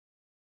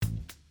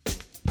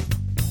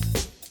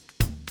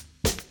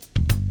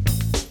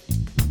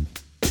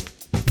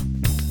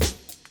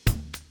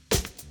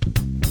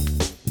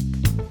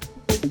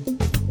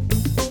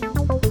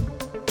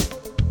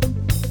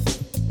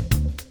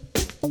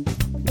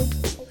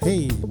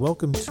Hey,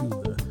 welcome to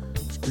the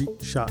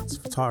Street Shots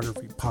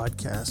Photography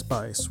Podcast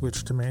by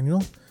Switch to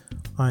Manual.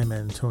 I'm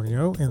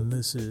Antonio, and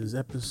this is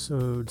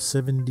episode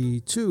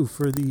 72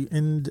 for the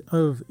end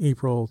of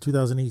April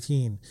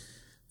 2018.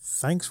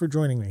 Thanks for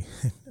joining me.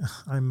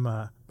 I'm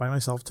by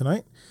myself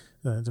tonight.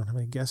 I don't have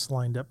any guests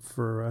lined up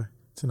for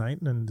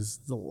tonight, and this is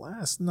the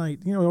last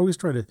night. You know, I always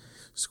try to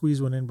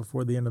squeeze one in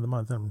before the end of the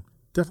month. I'm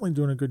definitely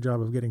doing a good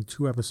job of getting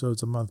 2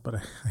 episodes a month, but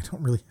I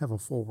don't really have a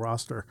full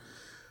roster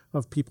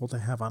of people to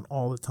have on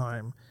all the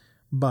time.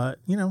 But,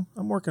 you know,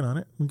 I'm working on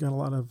it. I got a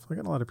lot of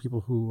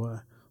people who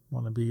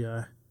want to be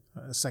a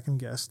second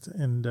guest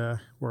and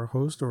or a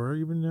host, or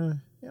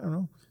even,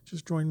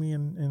 just join me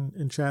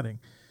in chatting.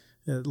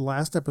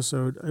 Last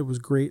episode, it was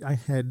great. I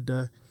had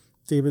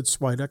David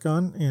Swiduk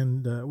on,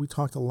 and we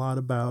talked a lot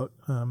about,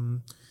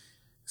 some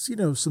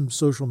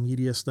social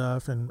media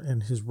stuff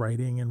and his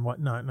writing and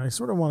whatnot. And I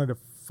sort of wanted to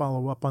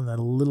follow up on that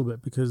a little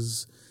bit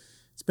because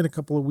it's been a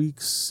couple of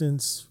weeks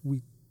since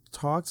we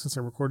talked, since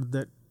I recorded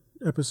that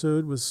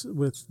episode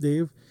with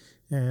Dave,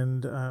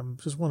 and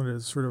just wanted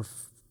to sort of,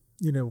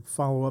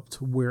 follow up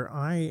to where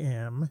I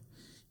am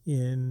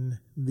in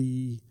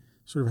the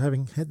sort of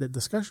having had that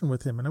discussion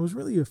with him. And I was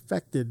really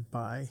affected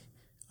by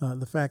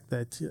the fact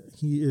that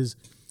he is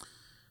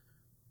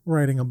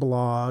writing a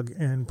blog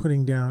and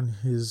putting down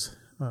his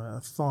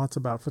thoughts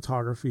about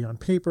photography on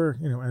paper,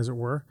 as it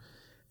were.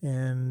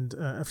 And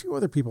a few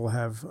other people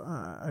have.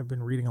 I've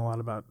been reading a lot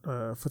about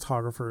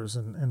photographers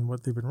and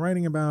what they've been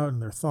writing about and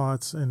their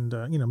thoughts, and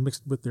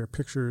mixed with their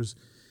pictures.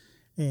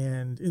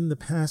 And in the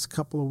past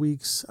couple of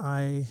weeks,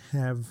 I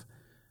have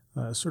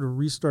sort of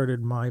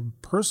restarted my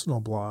personal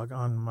blog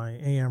on my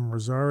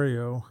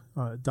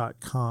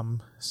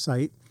amrosario.com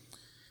site,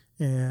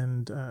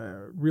 and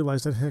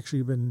realized I'd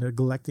actually been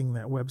neglecting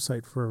that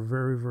website for a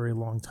very, very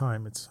long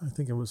time. I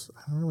don't know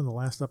when the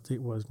last update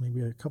was, maybe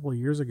a couple of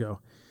years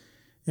ago.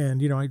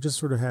 And, I just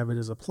sort of have it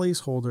as a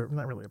placeholder,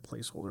 not really a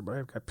placeholder, but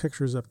I've got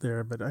pictures up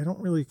there, but I don't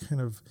really kind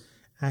of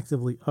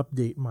actively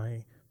update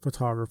my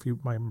photography,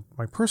 my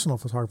personal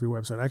photography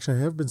website. Actually,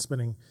 I have been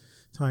spending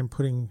time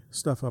putting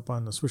stuff up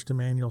on the Switch to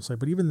Manual site,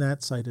 but even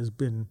that site has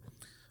been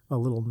a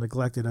little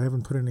neglected. I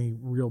haven't put any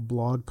real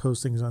blog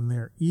postings on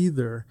there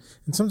either.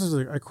 And sometimes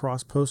I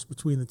cross post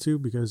between the two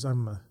because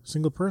I'm a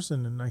single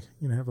person and I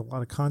have a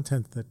lot of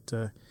content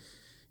that,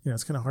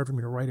 it's kind of hard for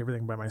me to write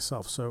everything by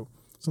myself. So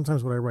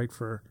sometimes what I write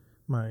for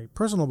my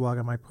personal blog,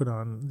 I might put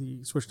on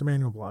the Switch to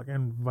Manual blog,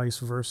 and vice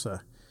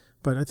versa.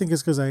 But I think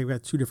it's because I've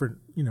got 2 different,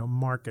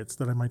 markets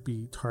that I might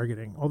be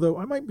targeting. Although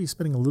I might be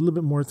spending a little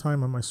bit more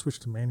time on my Switch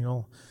to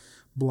Manual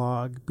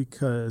blog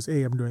because,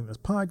 I'm doing this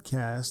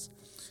podcast,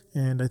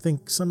 and I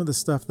think some of the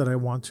stuff that I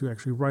want to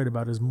actually write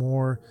about is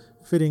more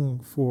fitting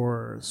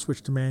for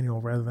Switch to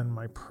Manual rather than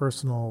my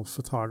personal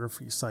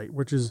photography site,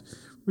 which is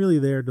really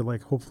there to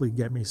hopefully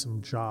get me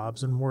some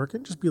jobs and work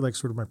and just be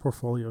sort of my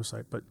portfolio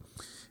site. But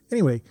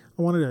anyway,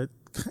 I wanted to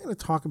kind of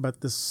talk about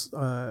this,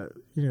 the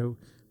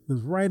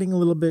writing a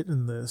little bit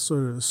and the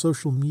sort of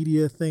social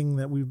media thing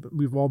that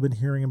we've all been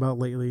hearing about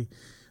lately.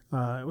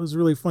 It was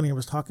really funny. I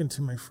was talking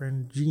to my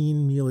friend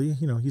Gene Mealy.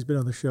 He's been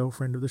on the show,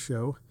 friend of the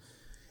show.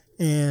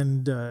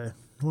 And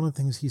one of the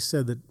things he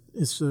said that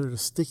is sort of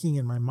sticking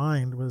in my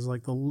mind was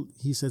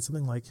he said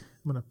something like,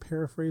 I'm going to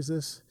paraphrase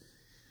this,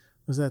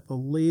 was that the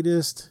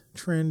latest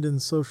trend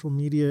in social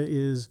media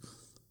is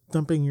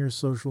dumping your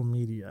social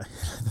media.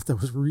 I thought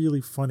that was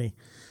really funny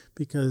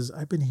because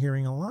I've been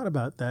hearing a lot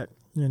about that.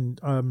 And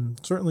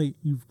certainly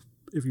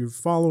if you're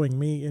following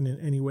me in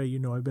any way,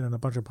 I've been on a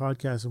bunch of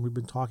podcasts and we've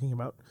been talking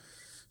about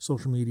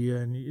social media.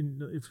 And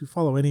if you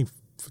follow any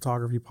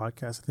photography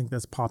podcast, I think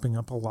that's popping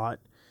up a lot.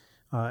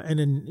 And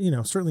then,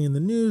 certainly in the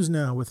news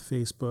now with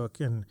Facebook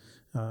and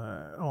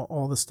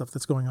all the stuff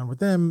that's going on with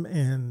them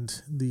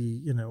and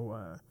the,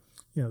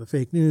 the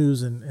fake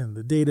news and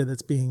the data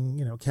that's being,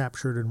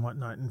 captured and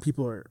whatnot. And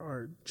people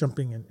are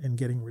jumping and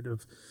getting rid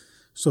of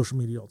social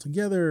media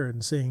altogether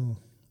and saying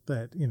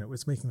that,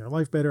 it's making their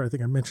life better. I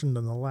think I mentioned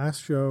on the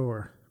last show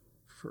or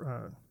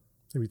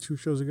maybe 2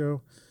 shows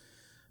ago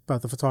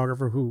about the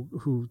photographer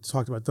who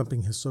talked about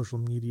dumping his social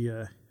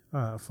media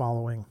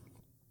following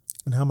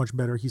and how much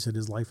better he said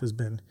his life has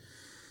been.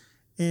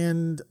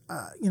 And,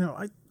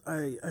 I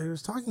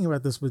was talking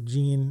about this with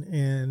Gene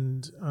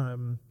and,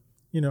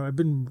 I've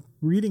been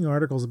reading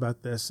articles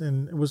about this,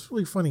 and it was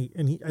really funny.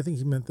 And I think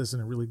he meant this in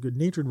a really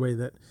good-natured way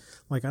that,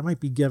 I might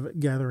be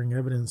gathering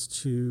evidence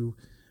to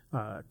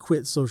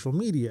quit social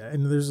media.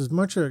 And there's as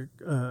much a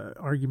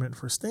argument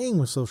for staying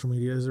with social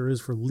media as there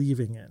is for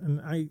leaving it. And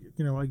I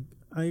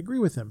agree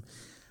with him.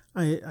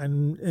 I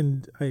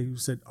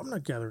said, I'm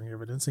not gathering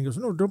evidence. And he goes,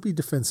 no, don't be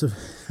defensive.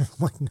 I'm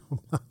like, no, I'm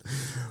not.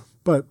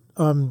 But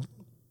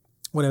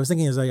what I was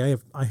thinking is I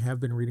have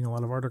been reading a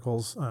lot of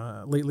articles.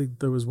 Lately,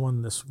 there was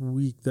one this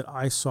week that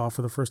I saw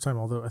for the first time,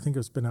 although I think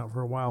it's been out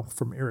for a while,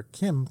 from Eric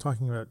Kim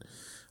talking about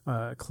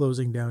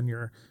closing down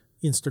your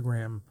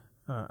Instagram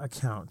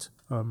account.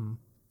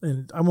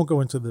 And I won't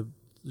go into the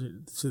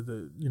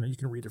you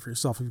can read it for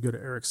yourself. If you go to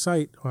Eric's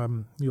site,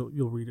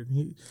 you'll read it.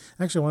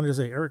 Actually, I wanted to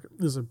say Eric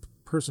is a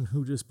person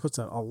who just puts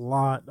out a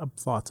lot of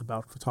thoughts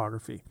about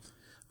photography.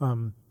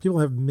 People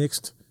have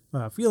mixed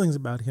feelings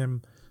about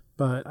him,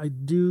 but I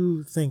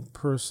do think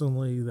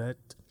personally that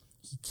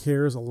he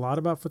cares a lot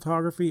about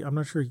photography. I'm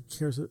not sure he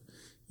cares.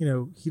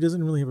 He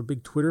doesn't really have a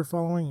big Twitter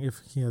following. If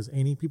he has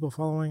any people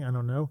following, I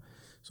don't know.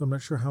 So I'm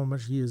not sure how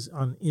much he is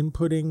on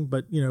inputting,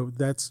 but,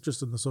 that's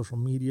just on the social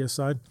media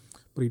side.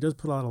 But he does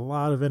put out a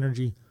lot of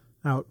energy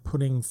out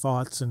putting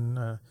thoughts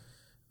and,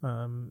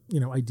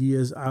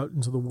 ideas out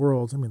into the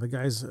world. I mean, the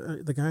guy's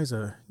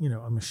a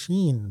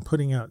machine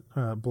putting out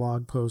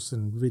blog posts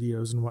and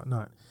videos and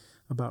whatnot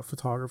about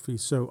photography.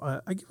 So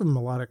I give him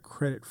a lot of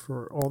credit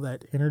for all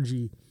that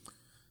energy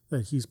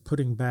that he's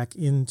putting back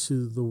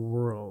into the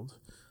world.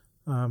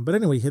 But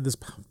anyway, he had this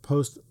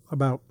post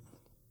about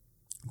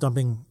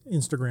dumping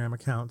Instagram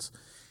accounts.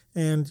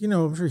 And,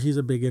 I'm sure he's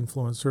a big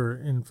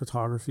influencer in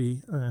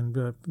photography. And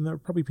there are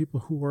probably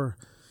people who are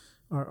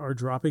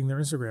dropping their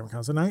Instagram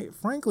accounts. And I,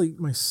 frankly,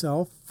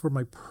 myself, for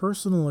my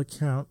personal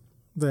account,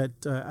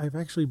 that I've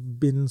actually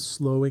been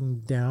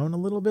slowing down a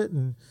little bit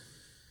and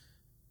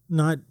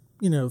not,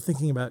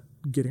 thinking about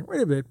getting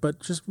rid of it, but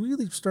just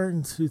really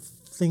starting to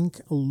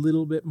think a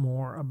little bit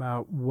more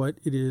about what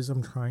it is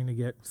I'm trying to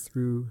get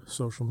through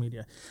social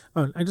media.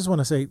 I just want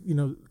to say,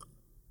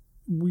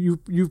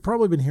 you've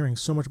probably been hearing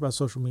so much about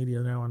social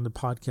media now on the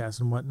podcast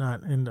and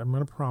whatnot, and I'm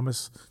going to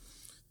promise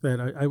that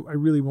I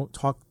really won't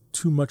talk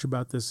too much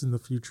about this in the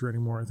future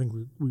anymore. I think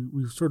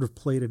we've sort of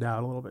played it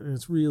out a little bit, and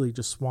it's really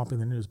just swamping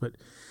the news. But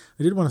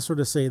I did want to sort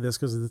of say this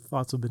because the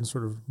thoughts have been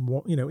sort of,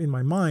 in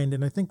my mind,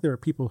 and I think there are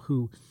people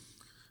who,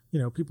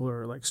 people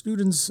are like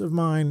students of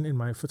mine in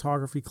my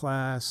photography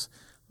class,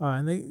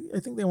 and I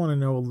think they want to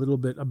know a little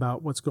bit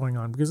about what's going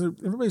on because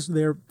everybody's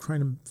there trying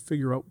to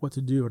figure out what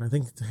to do. And I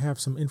think to have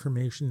some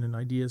information and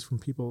ideas from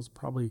people is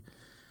probably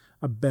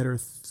a better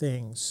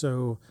thing.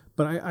 So,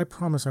 but I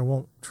promise I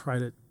won't try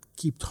to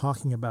keep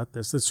talking about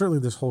this. Certainly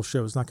this whole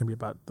show is not going to be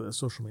about the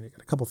social media. I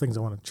got a couple things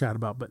I want to chat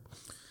about, but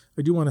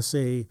I do want to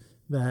say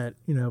that,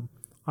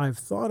 I've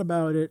thought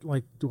about it.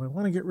 Like, do I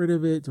want to get rid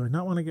of it? Do I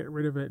not want to get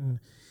rid of it? And,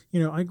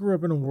 I grew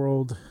up in a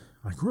world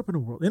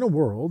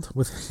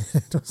with,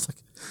 it was like,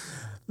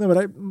 no, but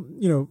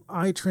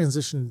I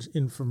transitioned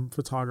in from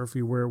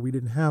photography where we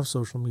didn't have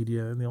social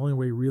media, and the only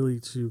way really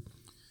to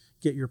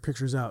get your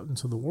pictures out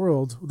into the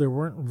world, there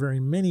weren't very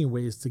many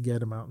ways to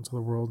get them out into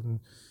the world. And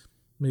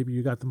maybe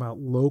you got them out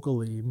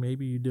locally,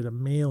 maybe you did a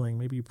mailing,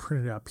 maybe you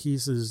printed out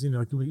pieces,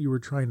 you were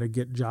trying to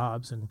get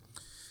jobs.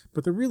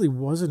 But there really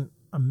wasn't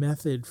a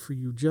method for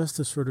you just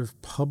to sort of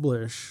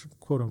publish,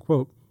 quote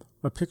unquote,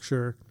 a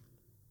picture,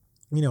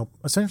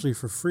 essentially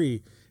for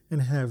free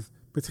and have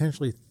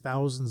potentially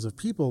thousands of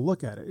people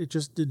look at it. It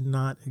just did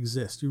not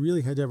exist. You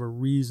really had to have a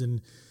reason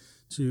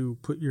to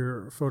put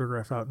your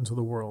photograph out into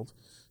the world.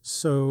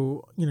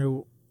 So,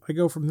 I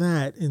go from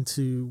that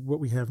into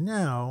what we have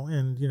now.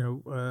 And,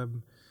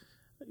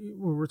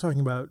 we're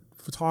talking about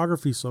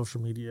photography, social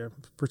media in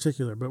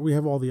particular, but we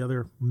have all the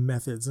other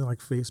methods. And like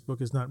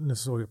Facebook is not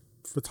necessarily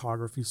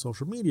photography,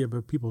 social media,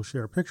 but people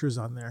share pictures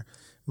on there.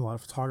 And a lot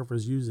of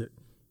photographers use it.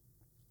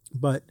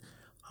 But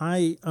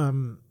I,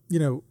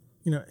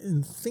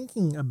 in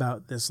thinking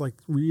about this, like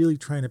really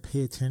trying to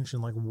pay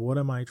attention, like what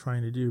am I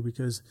trying to do?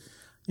 Because,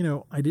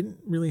 I didn't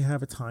really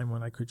have a time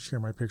when I could share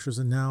my pictures,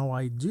 and now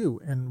I do.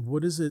 And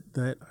what is it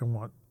that I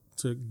want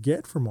to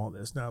get from all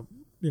this? Now,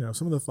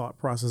 some of the thought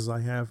processes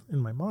I have in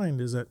my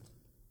mind is that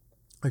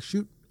I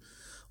shoot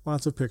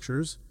lots of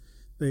pictures.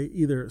 They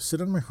either sit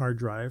on my hard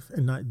drive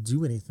and not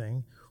do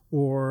anything,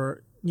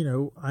 or,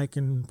 I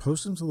can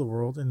post them to the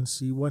world and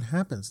see what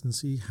happens and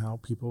see how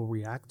people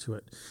react to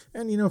it.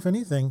 And, if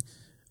anything,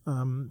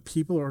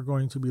 people are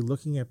going to be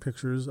looking at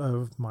pictures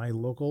of my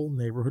local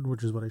neighborhood,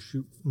 which is what I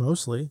shoot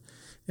mostly,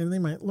 and they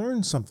might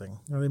learn something,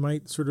 or they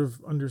might sort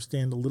of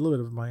understand a little bit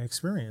of my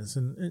experience.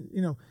 And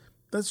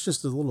that's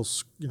just a little,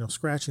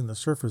 scratching the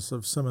surface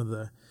of some of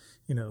the,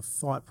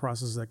 thought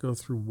processes that go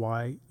through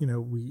why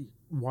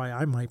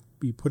I might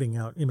be putting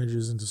out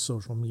images into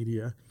social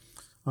media.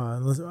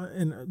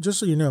 And just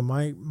so you know,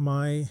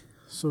 my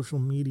social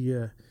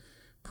media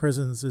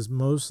presence is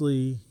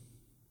mostly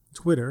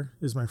Twitter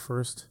is my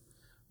first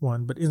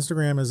one, but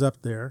Instagram is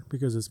up there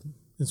because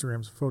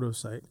Instagram's a photo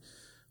site.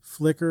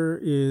 Flickr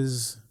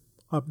is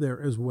up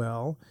there as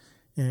well,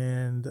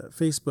 and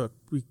Facebook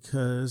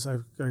because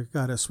I've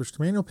got a Switch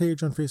to Manual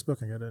page on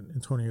Facebook. I got an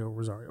Antonio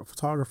Rosario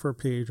photographer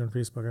page on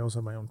Facebook. I also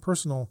have my own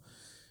personal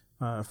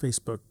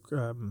Facebook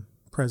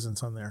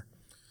presence on there,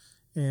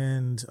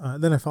 and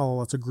then I follow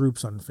lots of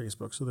groups on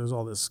Facebook. So there's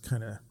all this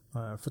kind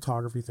of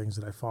photography things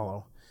that I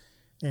follow.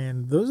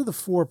 And those are the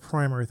four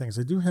primary things.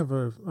 I do have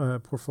a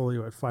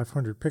portfolio at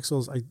 500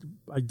 pixels.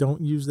 I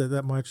don't use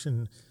that much,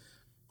 and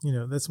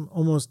that's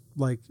almost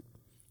like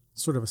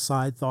sort of a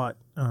side thought.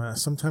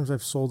 Sometimes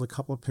I've sold a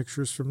couple of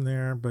pictures from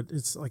there, but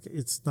it's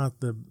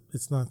not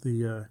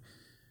the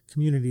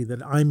community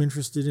that I'm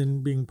interested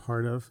in being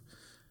part of.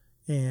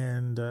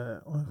 And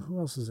who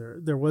else is there?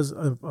 There was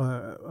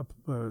a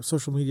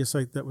social media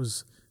site that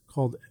was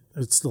called.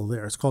 It's still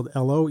there. It's called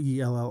Ello,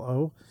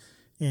 ELLO.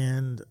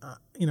 And,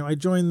 I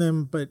joined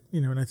them, but,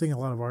 and I think a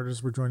lot of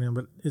artists were joining them,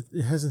 but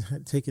it hasn't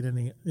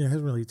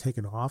really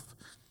taken off.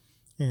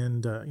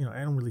 And,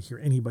 I don't really hear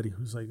anybody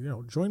who's like,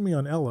 join me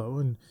on Ello.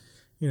 And,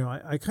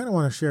 I kind of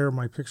want to share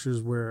my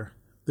pictures where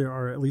there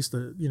are at least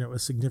a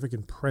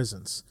significant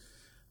presence,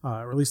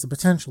 or at least the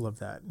potential of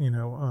that,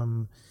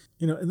 and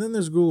then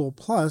there's Google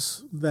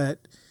Plus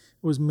that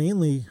was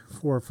mainly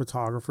for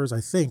photographers.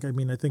 I think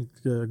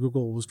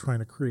Google was trying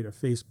to create a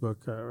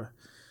Facebook,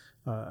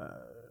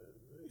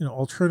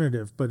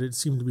 alternative, but it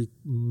seemed to be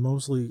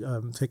mostly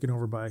taken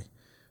over by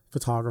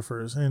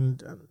photographers.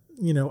 And,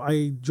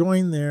 I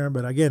joined there,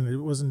 but again, it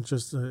wasn't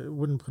just, it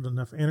wouldn't put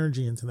enough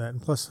energy into that.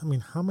 And plus,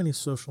 how many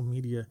social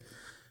media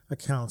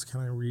accounts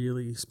can I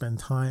really spend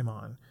time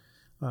on?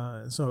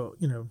 So,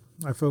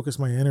 I focus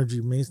my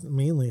energy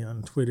mainly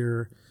on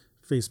Twitter,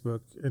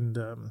 Facebook, and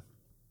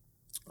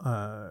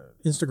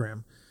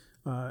Instagram.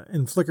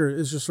 And Flickr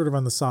is just sort of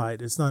on the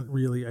side. It's not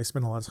really, I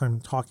spend a lot of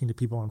time talking to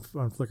people on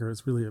Flickr.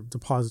 It's really a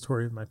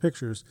depository of my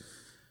pictures.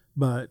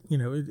 But,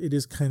 it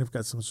is kind of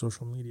got some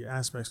social media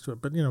aspects to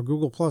it. But,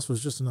 Google Plus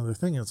was just another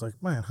thing. And it's like,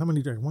 man, how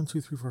many do I, 1, 2,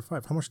 3, 4,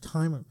 5? How much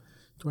time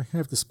do I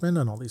have to spend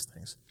on all these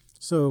things?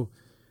 So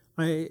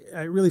I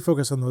really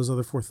focus on those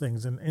other 4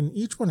 things. And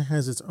each one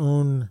has its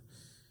own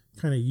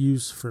kind of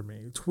use for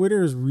me.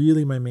 Twitter is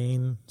really my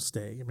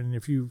mainstay.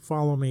 If you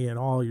follow me at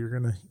all, you're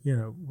going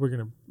to, we're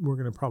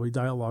going to probably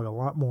dialogue a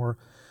lot more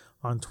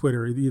on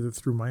Twitter, either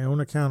through my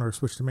own account or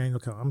switch to manual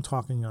account. I'm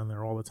talking on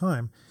there all the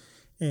time.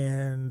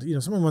 And,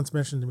 someone once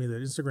mentioned to me that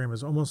Instagram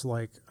is almost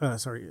like,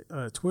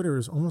 Twitter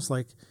is almost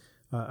like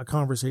a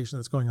conversation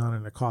that's going on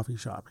in a coffee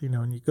shop,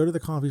 and you go to the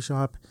coffee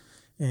shop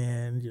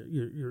and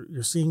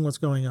you're seeing what's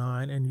going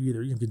on, and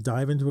you can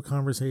dive into a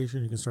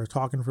conversation, you can start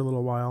talking for a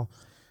little while,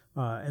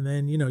 and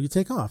then, you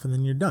take off and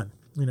then you're done.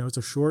 It's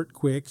a short,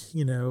 quick,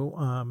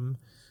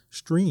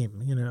 stream,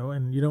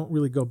 and you don't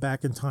really go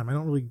back in time. I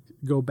don't really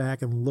go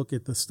back and look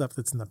at the stuff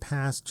that's in the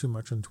past too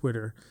much on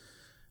Twitter.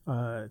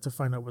 To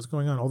find out what's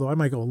going on. Although I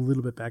might go a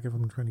little bit back if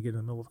I'm trying to get in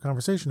the middle of a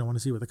conversation. I want to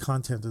see what the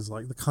content is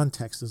like, the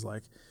context is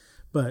like.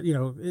 But,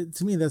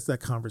 to me, that's that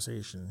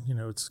conversation.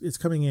 It's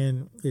coming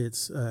in,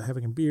 it's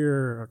having a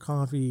beer or a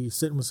coffee,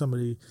 sitting with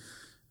somebody,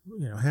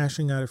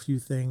 hashing out a few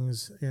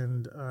things.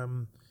 And,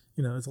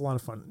 it's a lot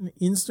of fun.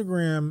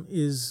 Instagram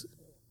is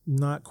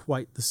not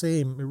quite the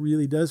same. It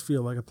really does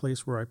feel like a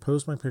place where I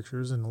post my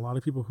pictures, and a lot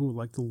of people who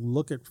like to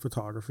look at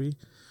photography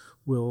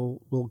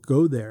will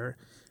go there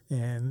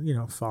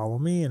and, follow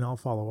me, and I'll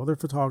follow other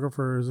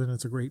photographers, and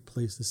it's a great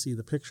place to see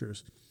the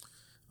pictures.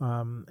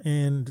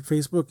 And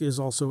Facebook is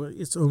also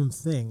its own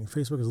thing.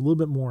 Facebook is a little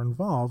bit more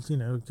involved,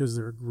 because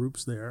there are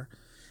groups there.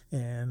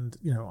 And,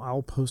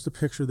 I'll post a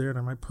picture there, and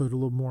I might put a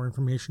little more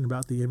information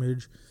about the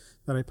image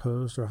that I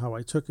post, or how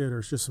I took it, or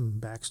it's just some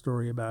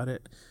backstory about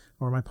it.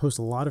 Or I might post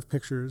a lot of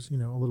pictures, a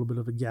little bit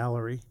of a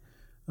gallery.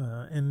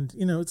 And,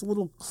 it's a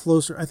little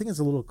closer. I think it's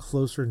a little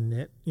closer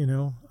knit,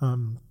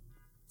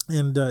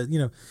 And,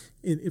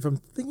 if I'm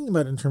thinking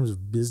about it in terms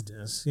of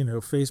business,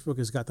 Facebook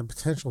has got the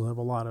potential to have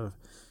a lot of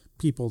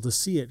people to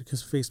see it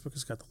because Facebook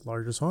has got the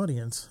largest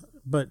audience.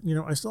 But,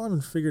 I still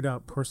haven't figured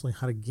out personally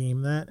how to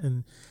game that.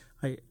 And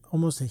I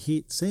almost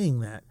hate saying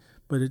that,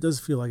 but it does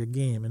feel like a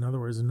game. In other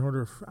words, I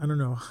don't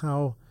know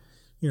how,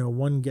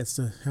 one gets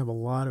to have a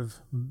lot of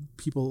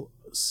people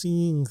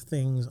seeing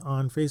things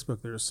on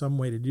Facebook. There's some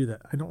way to do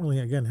that. I don't really,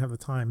 again, have the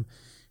time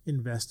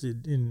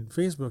invested in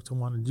Facebook to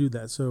want to do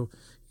that. So,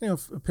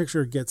 if a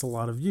picture gets a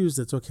lot of views,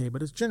 that's okay,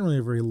 but it's generally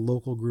a very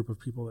local group of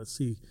people that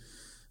see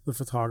the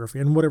photography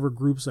and whatever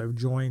groups I've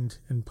joined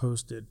and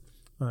posted.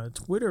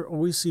 Twitter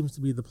always seems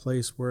to be the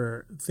place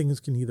where things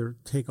can either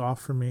take off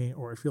for me,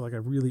 or I feel like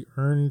I've really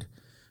earned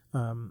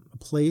a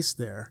place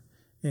there.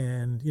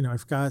 And,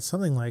 I've got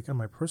something like, on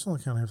my personal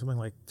account, I have something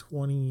like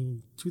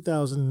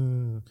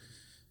 22,000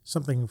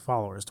 something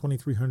followers,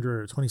 2,300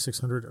 or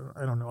 2,600,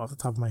 I don't know off the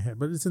top of my head,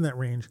 but it's in that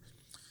range.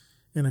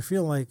 And I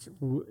feel like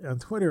on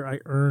Twitter, I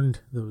earned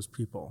those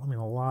people. A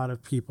lot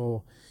of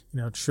people,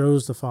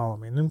 chose to follow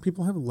me. And then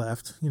people have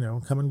left,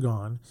 come and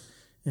gone.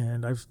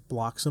 And I've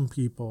blocked some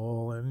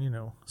people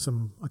and,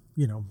 some,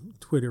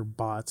 Twitter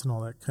bots and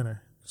all that kind of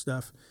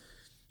stuff.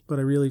 But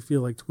I really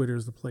feel like Twitter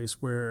is the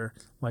place where,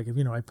 like, if,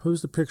 I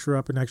post a picture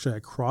up, and actually I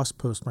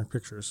cross-post my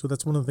pictures. So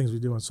that's one of the things we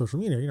do on social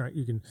media.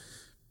 You can,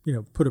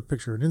 put a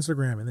picture on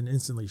Instagram and then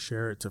instantly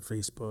share it to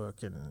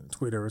Facebook and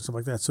Twitter and stuff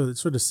like that. So it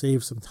sort of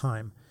saves some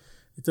time.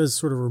 It does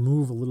sort of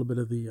remove a little bit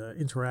of the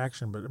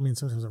interaction, but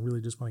sometimes I really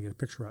just want to get a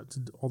picture out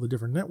to all the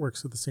different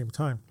networks at the same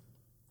time.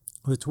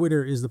 The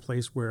Twitter is the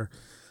place where,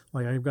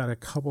 like, I've got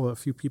a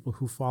few people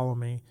who follow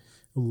me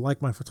who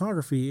like my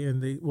photography,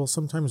 and they will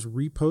sometimes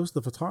repost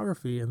the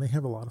photography, and they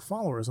have a lot of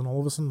followers, and all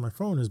of a sudden my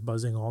phone is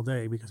buzzing all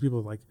day because people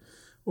are like,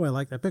 oh, I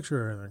like that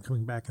picture, and they're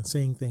coming back and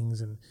saying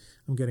things, and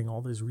I'm getting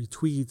all these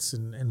retweets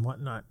and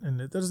whatnot, and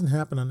it doesn't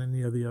happen on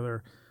any of the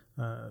other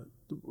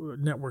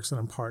networks that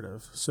I'm part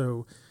of.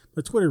 So,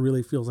 but Twitter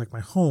really feels like my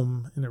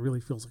home, and it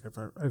really feels like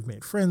I've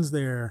made friends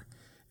there,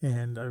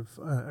 and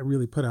I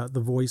really put out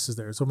the voices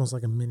there. It's almost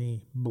like a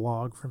mini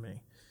blog for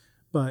me.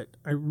 But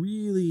I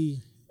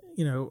really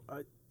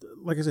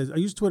like I said, I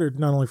use Twitter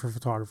not only for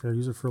photography, I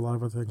use it for a lot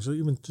of other things. So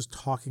even just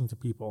talking to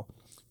people,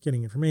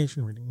 getting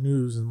information, reading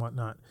news and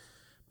whatnot.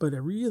 But I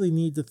really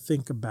need to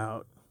think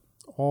about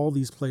all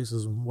these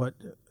places and what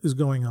is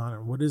going on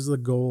and what is the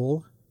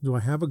goal. Do I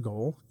have a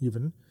goal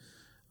even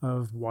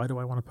of why do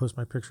I want to post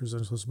my pictures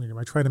on social media? Am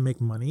I trying to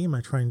make money? Am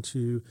I trying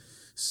to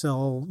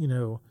sell,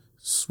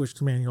 switch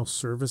to manual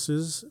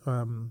services?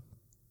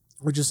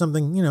 Which is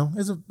something,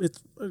 it's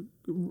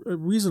a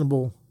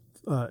reasonable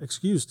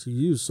excuse to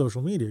use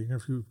social media.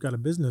 If you've got a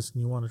business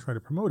and you want to try to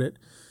promote it,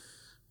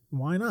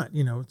 why not?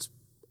 It's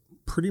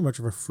pretty much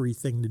of a free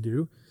thing to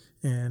do.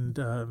 And,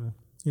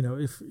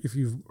 if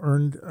you've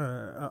earned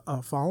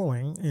a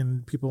following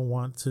and people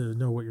want to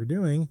know what you're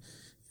doing,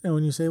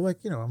 when you say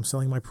I'm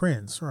selling my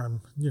prints or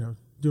I'm,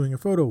 doing a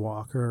photo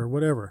walk or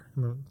whatever,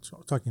 I'm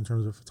talking in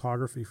terms of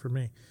photography for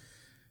me,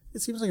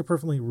 it seems like a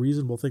perfectly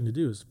reasonable thing to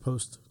do is to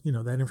post,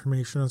 that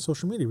information on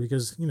social media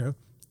because,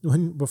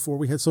 before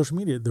we had social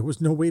media, there was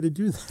no way to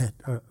do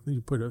that.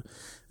 You put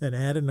an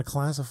ad in a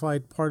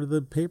classified part of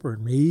the paper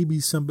and maybe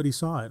somebody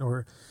saw it,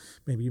 or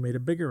maybe you made a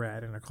bigger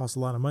ad and it cost a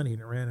lot of money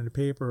and it ran in a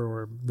paper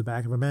or the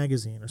back of a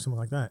magazine or something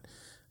like that.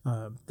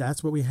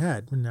 That's what we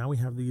had. And now we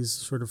have these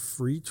sort of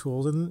free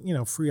tools,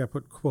 and, free I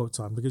put quotes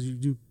on because you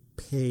do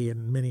pay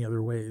in many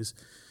other ways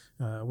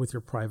with your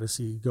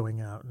privacy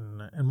going out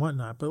and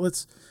whatnot. But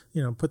let's,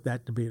 put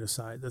that debate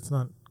aside. That's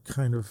not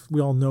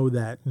we all know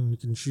that, and you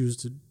can choose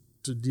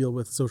to deal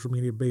with social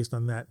media based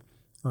on that.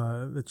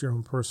 That's your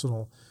own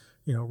personal,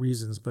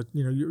 reasons. But,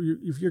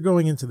 if you're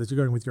going into this, you're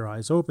going with your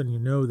eyes open. You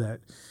know that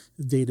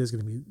data is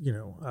going to be,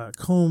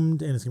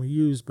 combed and it's going to be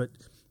used. But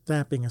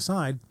that being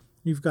aside,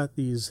 you've got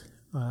these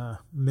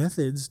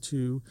methods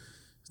to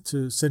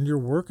send your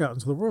work out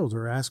into the world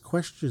or ask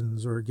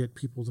questions or get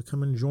people to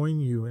come and join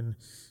you and,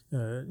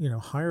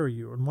 hire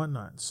you and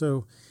whatnot.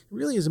 So it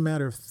really is a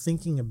matter of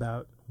thinking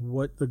about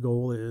what the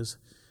goal is,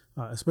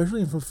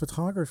 especially for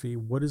photography.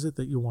 What is it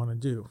that you want to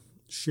do?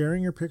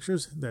 Sharing your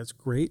pictures, that's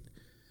great.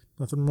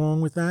 Nothing wrong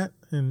with that.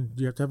 And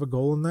do you have to have a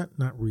goal in that?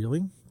 Not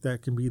really.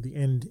 That can be the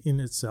end in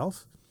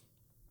itself.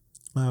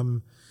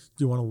 Do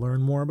you want to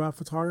learn more about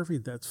photography?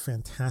 That's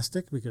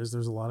fantastic because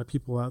there's a lot of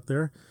people out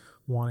there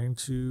wanting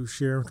to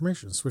share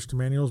information. Switch to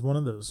Manual is one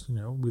of those.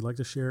 We like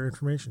to share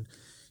information.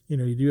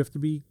 You do have to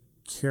be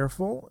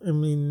careful. I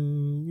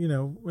mean,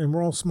 and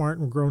we're all smart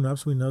and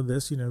grown-ups. We know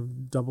this,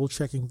 double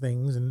checking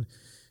things and,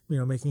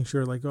 making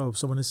sure if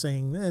someone is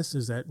saying this,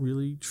 is that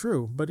really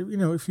true? But,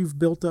 if you've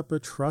built up a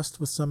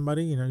trust with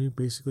somebody, you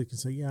basically can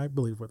say, yeah, I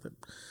believe what the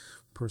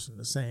person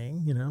is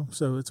saying,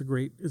 so it's a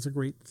great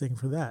thing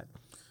for that.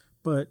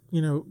 But,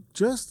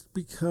 just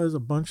because a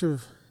bunch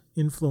of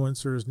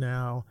influencers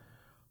now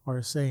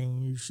are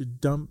saying you should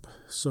dump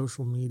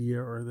social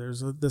media, or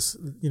there's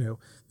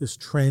this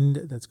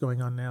trend that's going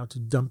on now to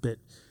dump it,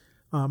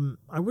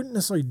 I wouldn't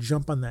necessarily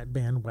jump on that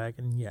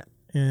bandwagon yet.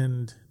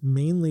 And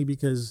mainly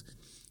because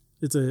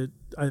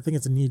I think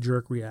it's a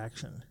knee-jerk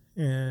reaction.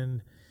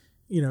 And,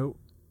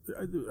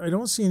 I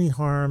don't see any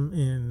harm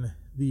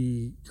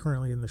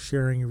currently in the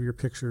sharing of your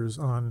pictures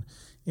on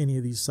any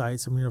of these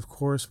sites. I mean, of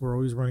course, we're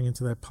always running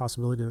into that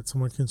possibility that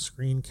someone can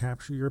screen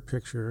capture your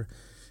picture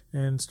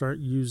and start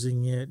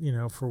using it,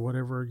 for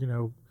whatever,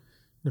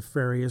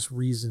 nefarious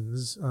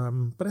reasons.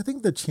 But I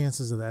think the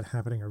chances of that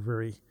happening are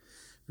very,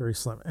 very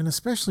slim. And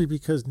especially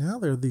because now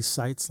there are these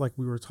sites like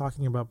we were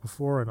talking about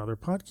before on other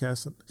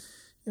podcasts,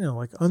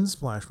 like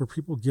Unsplash, where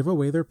people give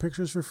away their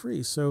pictures for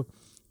free. So,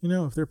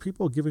 if there are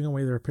people giving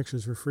away their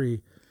pictures for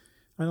free,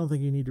 I don't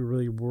think you need to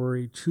really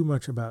worry too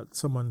much about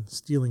someone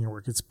stealing your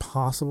work. It's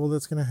possible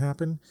that's going to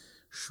happen,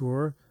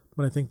 sure,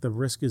 but I think the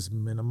risk is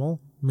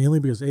minimal, mainly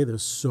because,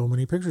 there's so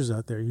many pictures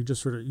out there. You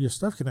just your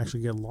stuff can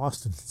actually get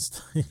lost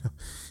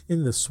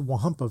in the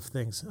swamp of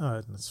things.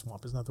 The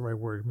swamp is not the right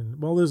word. I mean,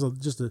 there's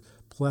just a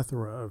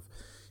plethora of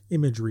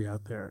imagery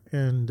out there.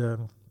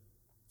 And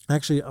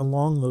actually,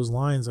 along those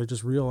lines, I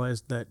just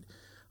realized that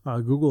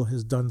Google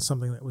has done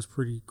something that was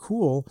pretty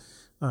cool.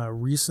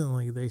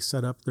 Recently, they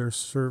set up their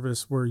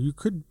service where you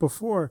could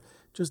before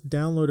just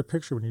download a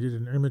picture when you did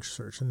an image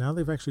search. And now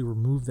they've actually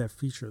removed that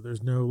feature.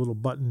 There's no little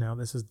button now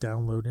that says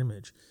download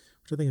image,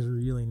 which I think is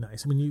really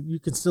nice. I mean, you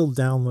can still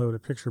download a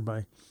picture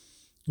by,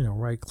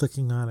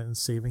 right-clicking on it and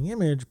saving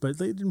image, but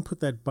they didn't put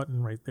that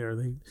button right there.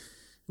 It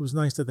was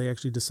nice that they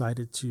actually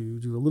decided to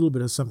do a little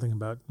bit of something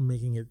about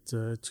making it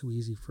too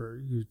easy for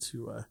you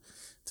to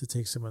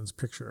take someone's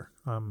picture.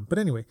 But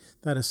anyway,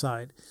 that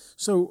aside.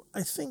 So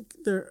I think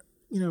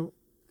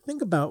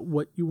think about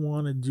what you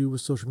want to do with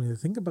social media.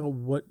 Think about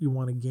what you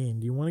want to gain.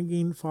 Do you want to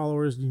gain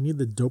followers? Do you need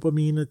the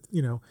dopamine,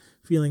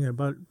 feeling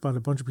about a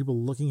bunch of people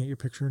looking at your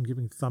picture and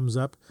giving thumbs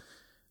up?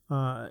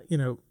 I'm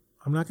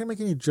not going to make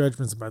any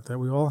judgments about that.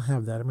 We all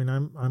have that. I mean,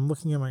 I'm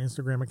looking at my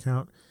Instagram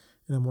account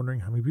and I'm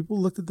wondering how many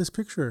people looked at this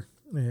picture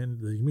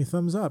and they give me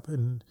thumbs up.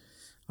 And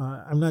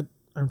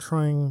I'm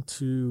trying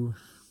to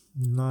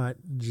not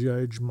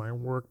judge my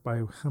work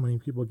by how many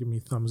people give me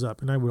thumbs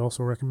up. And I would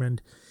also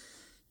recommend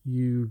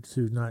you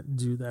to not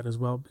do that as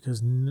well,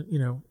 because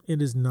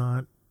it is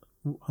not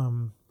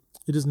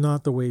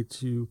the way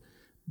to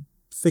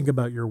think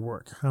about your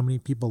work, how many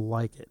people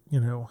like it,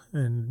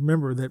 and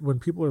remember that when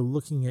people are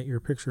looking at your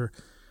picture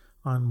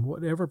on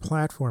whatever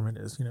platform it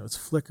is, it's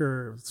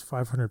Flickr, if it's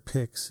 500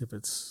 pics, if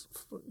it's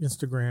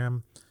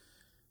Instagram,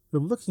 they're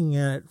looking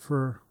at it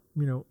for,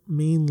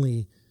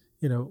 mainly,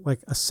 like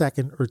a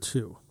second or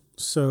two.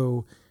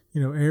 So,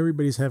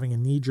 everybody's having a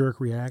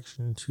knee-jerk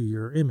reaction to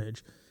your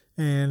image,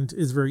 and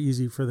it's very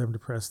easy for them to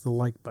press the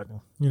like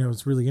button.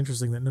 It's really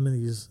interesting that none of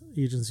these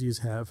agencies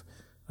have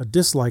a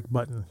dislike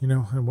button.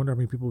 I wonder how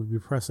many people would be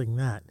pressing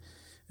that.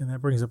 And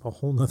that brings up a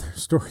whole nother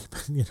story.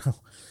 But,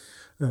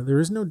 there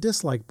is no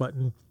dislike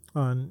button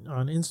on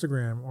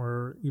Instagram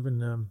or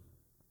even on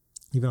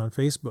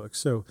Facebook.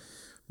 So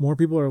more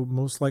people are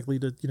most likely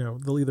to,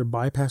 they'll either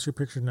bypass your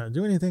picture and not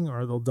do anything,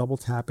 or they'll double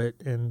tap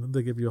it and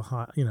they'll give you a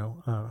hot,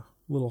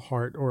 little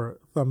heart or a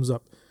thumbs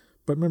up.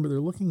 But remember, they're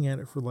looking at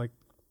it for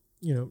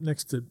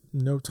next to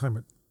no time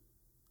at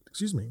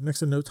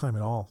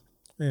all.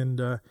 And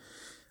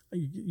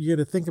you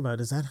got to think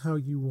about, is that how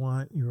you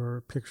want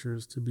your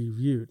pictures to be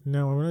viewed?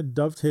 Now, I'm going to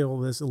dovetail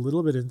this a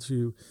little bit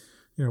into,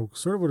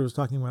 sort of what I was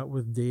talking about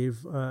with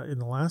Dave in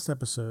the last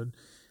episode.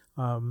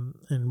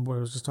 And what I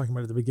was just talking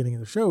about at the beginning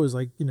of the show is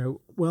now I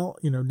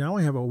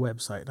have a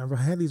website. I've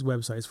had these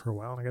websites for a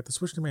while, and I got the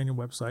Switch to Manual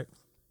website.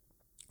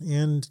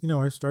 And,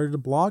 I started a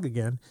blog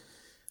again,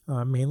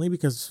 mainly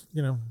because,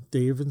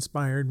 Dave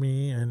inspired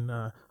me, and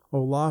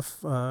Olaf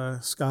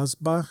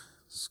Skazba,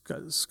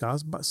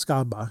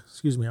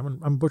 excuse me,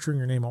 I'm butchering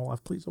your name,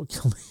 Olaf, please don't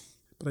kill me.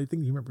 But I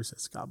think he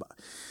says Skaba.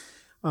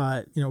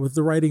 With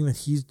the writing that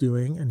he's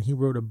doing, and he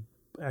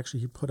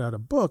put out a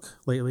book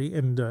lately,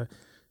 and,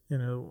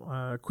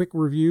 quick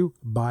review,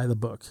 buy the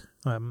book.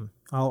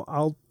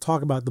 I'll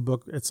talk about the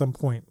book at some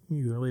point,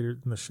 either later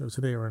in the show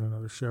today or in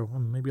another show.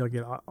 Maybe I'll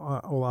get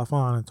Olaf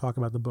on and talk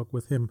about the book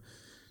with him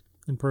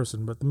in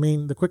person. But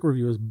the quick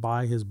review is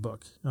buy his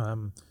book.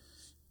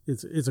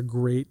 It's a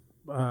great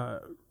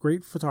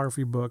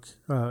photography book.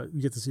 You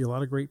get to see a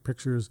lot of great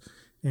pictures,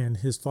 and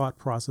his thought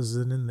process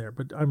isn't in there.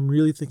 But I'm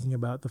really thinking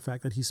about the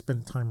fact that he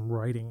spent time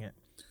writing it.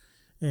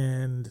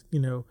 And,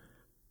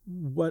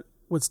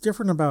 what's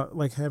different about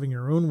having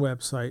your own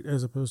website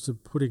as opposed to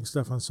putting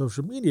stuff on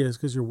social media is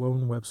because your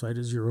own website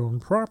is your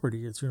own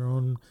property. It's your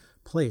own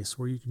place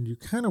where you can do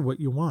kind of what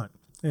you want.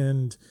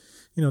 And,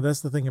 that's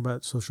the thing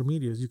about social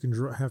media, is you can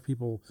have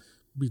people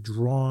be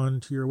drawn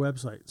to your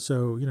website.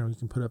 So, you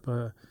can put up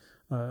a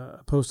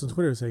post on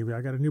Twitter saying,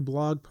 I got a new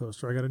blog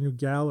post, or I got a new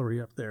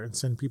gallery up there, and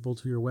send people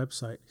to your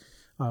website,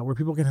 where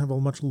people can have a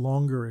much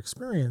longer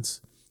experience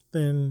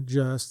than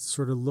just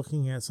sort of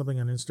looking at something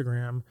on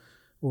Instagram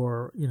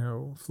or,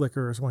 Flickr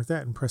or something like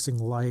that and pressing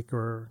like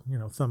or,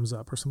 thumbs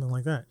up or something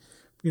like that.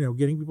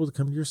 Getting people to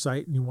come to your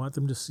site, and you want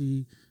them to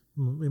see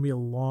maybe a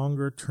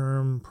longer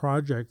term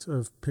project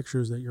of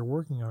pictures that you're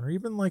working on, or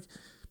even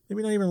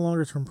maybe not even a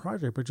longer term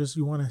project, but just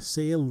you want to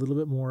say a little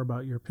bit more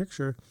about your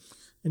picture,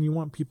 and you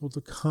want people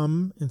to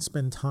come and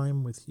spend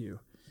time with you.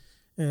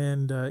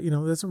 And,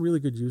 that's a really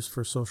good use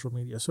for social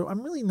media. So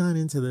I'm really not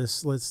into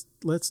this. Let's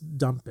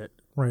dump it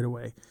right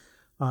away.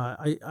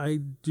 I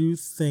do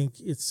think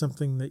it's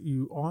something that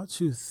you ought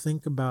to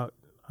think about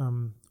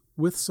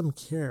with some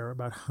care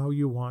about how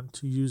you want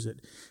to use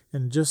it,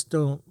 and just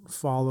don't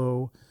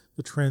follow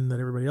the trend that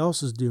everybody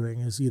else is doing,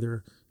 is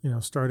either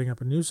starting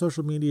up a new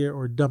social media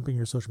or dumping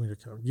your social media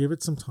account. Give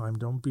it some time.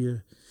 Don't be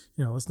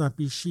let's not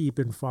be sheep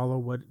and follow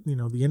what the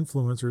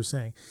influencer is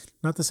saying.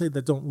 Not to say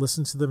that don't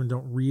listen to them and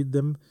don't read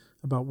them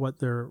about what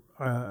their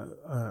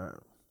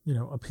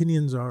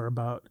opinions are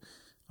about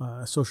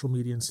social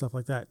media and stuff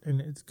like that,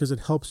 and because it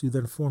helps you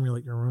then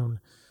formulate your own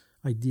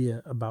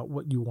idea about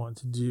what you want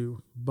to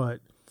do.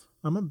 But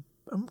I'm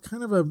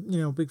kind of a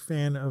big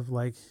fan of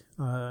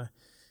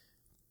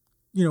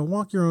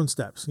walk your own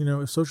steps.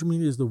 If social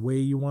media is the way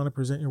you want to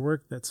present your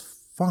work, that's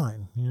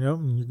fine.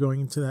 And you're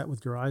going into that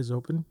with your eyes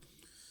open.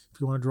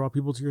 If you want to draw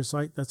people to your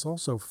site, that's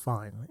also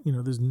fine.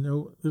 There's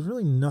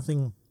really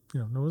nothing.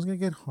 No one's gonna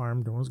get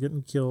harmed. No one's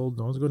getting killed.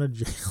 No one's going to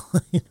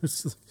jail.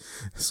 As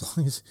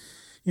long as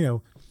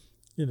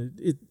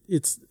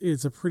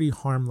it's a pretty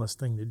harmless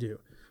thing to do.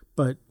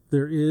 But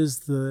there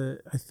is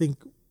I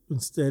think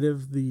instead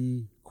of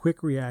the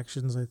quick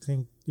reactions, I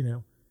think,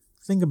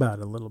 think about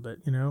it a little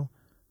bit, and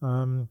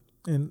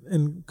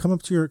come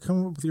up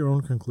with your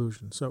own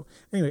conclusion. So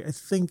anyway, I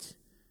think,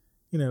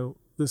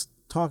 this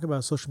talk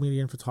about social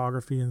media and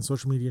photography and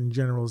social media in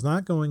general is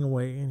not going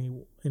away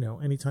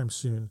anytime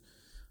soon.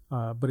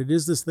 But it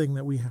is this thing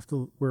that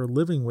we're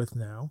living with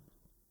now,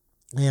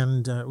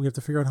 and we have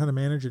to figure out how to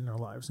manage it in our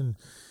lives. And,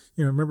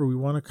 remember, we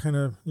want to kind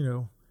of,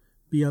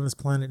 be on this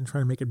planet and try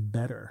to make it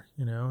better,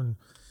 and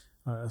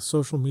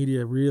social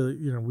media really,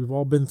 we've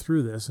all been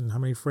through this, and how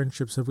many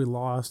friendships have we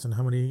lost, and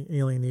how many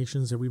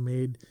alienations have we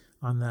made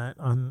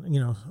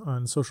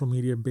on social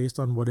media based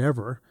on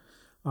whatever,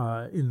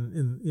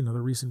 in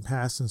the recent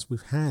past since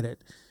we've had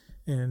it.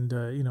 And,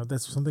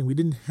 that's something we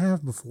didn't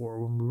have before,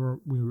 when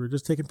we were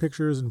just taking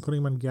pictures and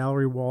putting them on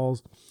gallery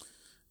walls,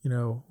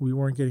 we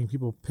weren't getting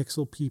people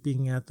pixel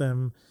peeping at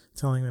them,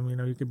 telling them,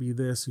 you could be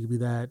this, you could be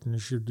that, and you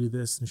should do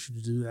this, and you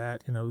should do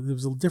that. There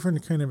was a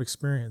different kind of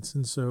experience.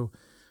 And so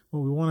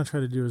what we want to try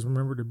to do is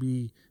remember to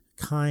be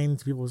kind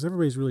to people, because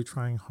everybody's really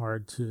trying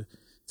hard to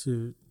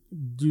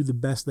do the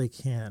best they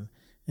can.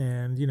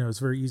 And, it's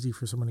very easy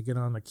for someone to get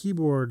on the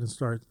keyboard and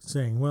start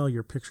saying, well,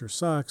 your picture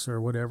sucks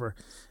or whatever,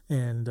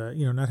 and,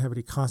 not have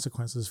any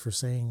consequences for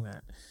saying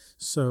that.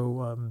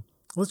 So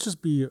let's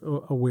just be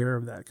aware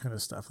of that kind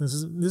of stuff. This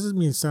is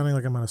me sounding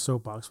like I'm on a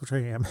soapbox, which I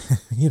am,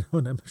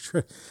 and I'm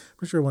sure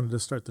I wanted to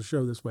start the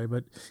show this way,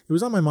 but it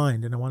was on my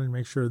mind, and I wanted to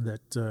make sure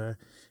that,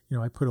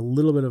 I put a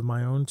little bit of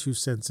my own 2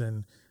 cents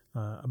in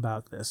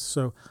about this.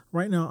 So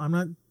right now, I'm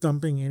not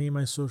dumping any of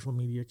my social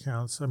media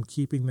accounts. I'm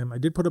keeping them. I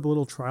did put up a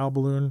little trial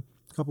balloon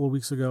a couple of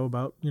weeks ago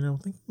about,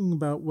 thinking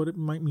about what it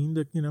might mean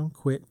to,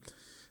 quit.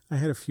 I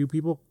had a few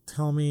people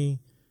tell me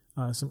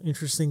some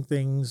interesting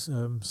things.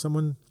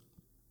 Someone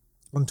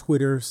on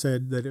Twitter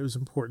said that it was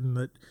important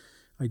that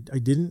I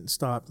didn't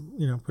stop,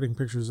 putting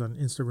pictures on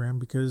Instagram,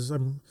 because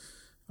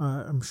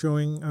I'm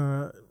showing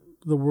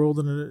the world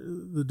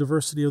and the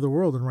diversity of the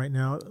world. And right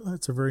now,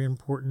 that's a very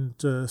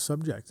important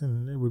subject.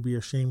 And it would be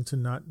a shame to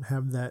not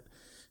have that,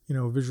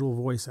 visual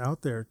voice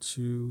out there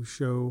to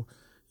show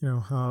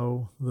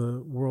how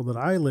the world that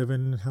I live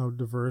in, how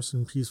diverse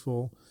and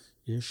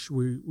peaceful-ish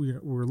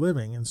we're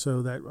living. And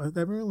so that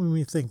really made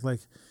me think, like,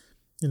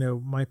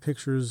 my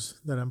pictures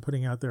that I'm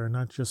putting out there are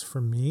not just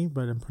for me,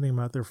 but I'm putting them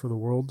out there for the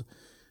world.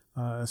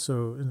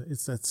 So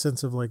it's that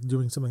sense of like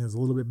doing something that's a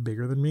little bit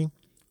bigger than me.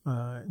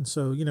 And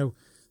so,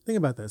 think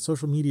about that.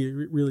 Social media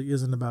really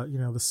isn't about,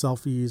 the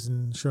selfies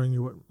and showing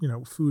you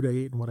what, food I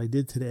ate and what I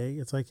did today.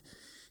 It's like,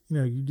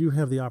 you do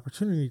have the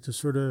opportunity to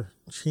sort of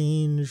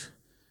change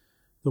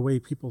the way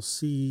people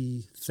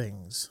see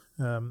things,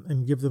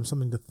 and give them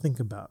something to think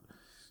about.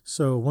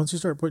 So once you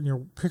start putting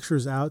your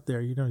pictures out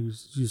there, you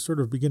sort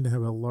of begin to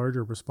have a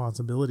larger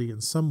responsibility in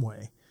some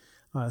way.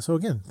 So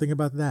again, think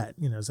about that.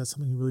 Is that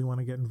something you really want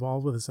to get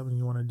involved with? Is something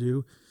you want to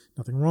do?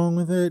 Nothing wrong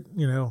with it.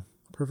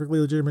 Perfectly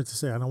legitimate to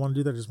say, I don't want to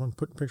do that. I just want to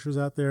put pictures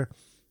out there.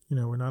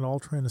 We're not all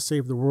trying to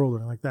save the world or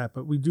anything like that,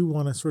 but we do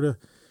want to sort of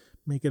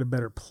make it a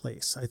better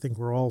place. I think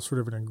we're all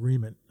sort of in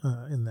agreement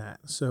in that.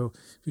 So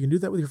if you can do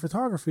that with your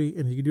photography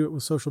and you can do it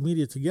with social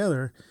media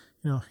together,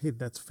 hey,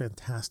 that's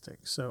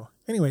fantastic. So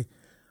anyway,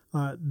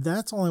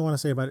 that's all I want to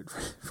say about it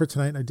for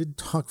tonight. I did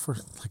talk for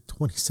like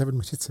 27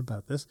 minutes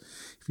about this.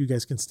 If you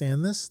guys can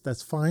stand this,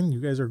 that's fine.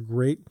 You guys are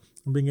great.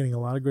 I've been getting a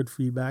lot of good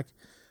feedback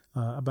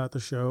about the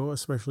show,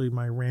 especially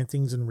my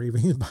rantings and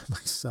ravings by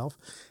myself.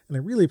 And I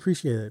really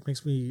appreciate it. It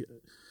makes me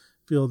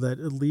feel that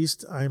at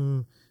least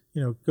I'm,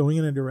 going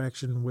in a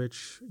direction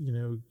which,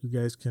 you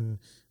guys can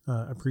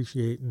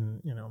appreciate, and,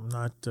 I'm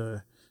not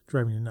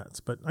driving you nuts,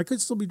 but I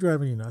could still be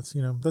driving you nuts.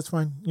 That's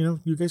fine.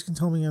 You guys can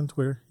tell me on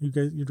Twitter,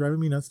 you're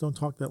driving me nuts. Don't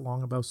talk that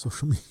long about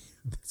social media.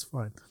 That's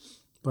fine.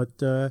 But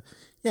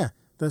yeah,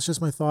 that's just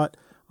my thought.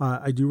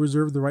 I do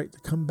reserve the right to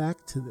come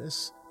back to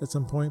this at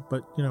some point,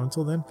 but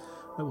until then,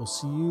 I will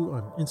see you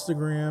on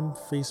Instagram,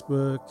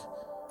 Facebook,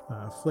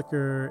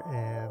 Flickr,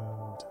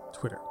 and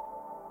Twitter.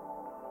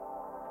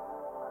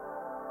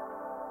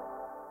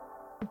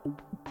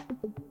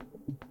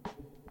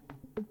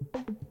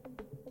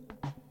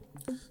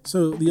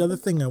 So the other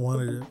thing I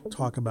wanted to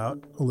talk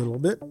about a little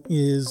bit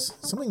is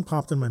something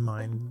popped in my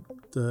mind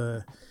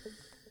the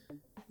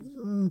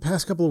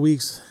past couple of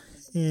weeks,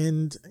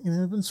 and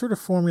I've been sort of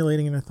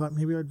formulating, and I thought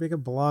maybe I'd make a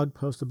blog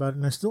post about it,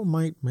 and I still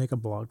might make a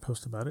blog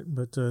post about it,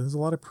 but there's a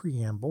lot of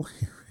preamble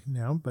here right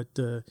now. But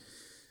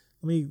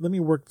let me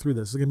work through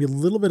this. It's going to be a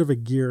little bit of a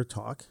gear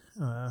talk.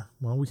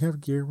 Well, we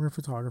have gear. We're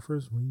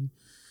photographers. We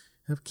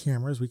have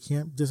cameras. We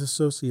can't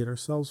disassociate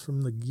ourselves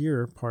from the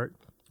gear part.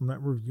 I'm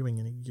not reviewing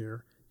any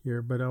gear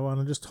here, but I want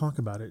to just talk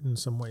about it in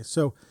some way.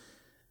 So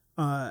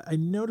I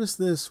noticed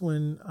this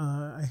when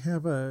I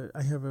have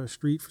a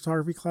street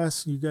photography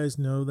class. You guys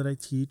know that I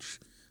teach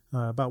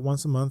about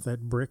once a month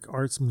at Brick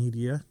Arts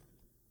Media.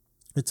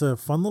 It's a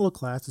fun little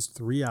class. It's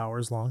 3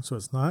 hours long, so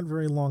it's not a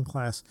very long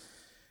class.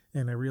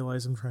 And I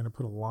realize I'm trying to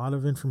put a lot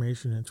of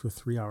information into a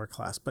 3-hour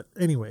class. But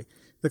anyway,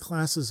 the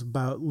class is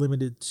about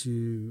limited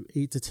to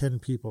 8 to 10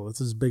 people.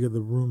 It's as big of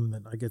the room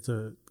that I get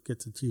to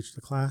teach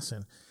the class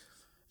in.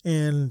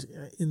 And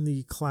in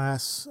the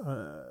class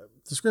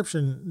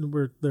description,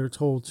 they're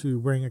told to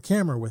bring a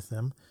camera with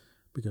them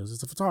because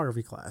it's a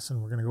photography class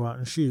and we're going to go out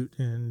and shoot.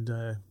 And,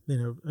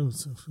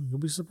 you'll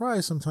be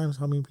surprised sometimes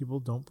how many people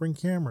don't bring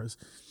cameras.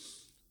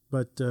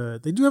 But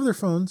they do have their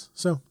phones,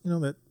 so,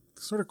 that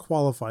sort of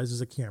qualifies as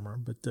a camera.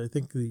 But I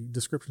think the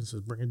description says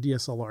bring a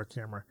DSLR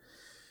camera.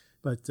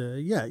 But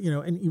yeah,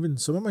 and even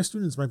some of my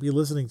students might be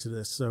listening to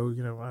this. So,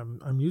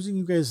 I'm using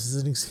you guys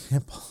as an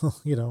example.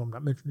 I'm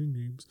not mentioning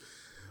names.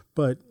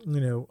 But,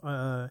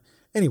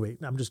 anyway,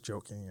 I'm just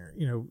joking here.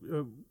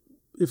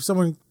 If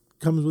someone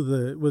comes with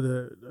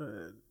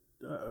an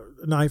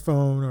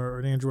iPhone or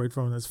an Android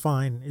phone, that's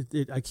fine.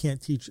 I can't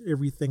teach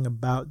everything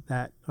about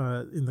that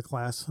in the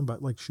class,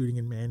 about like shooting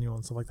in manual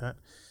and stuff like that.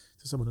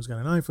 to someone who's got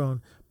an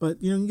iPhone.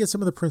 But, you get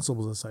some of the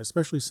principles aside,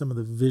 especially some of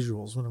the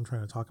visuals when I'm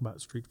trying to talk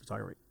about street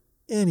photography.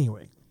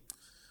 Anyway,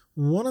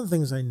 one of the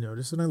things I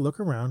noticed, and I look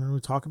around and we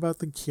talk about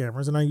the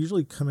cameras, and I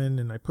usually come in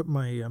and I put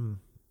my,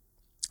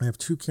 I have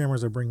 2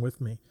 cameras I bring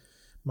with me.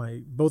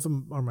 Both of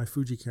them are my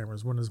Fuji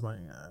cameras. One is my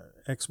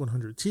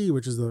X100T,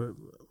 which is the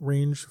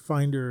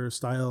rangefinder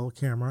style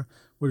camera,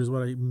 which is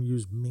what I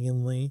use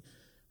mainly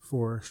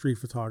for street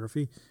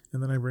photography.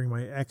 And then I bring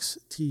my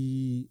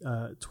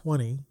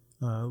XT20.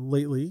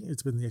 Lately,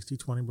 it's been the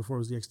XT20. Before it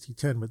was the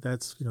XT10, but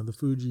that's the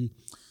Fuji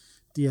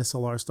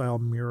DSLR style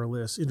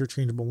mirrorless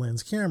interchangeable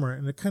lens camera,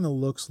 and it kind of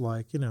looks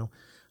like a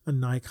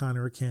Nikon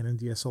or a Canon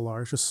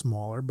DSLR. It's just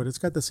smaller, but it's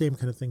got the same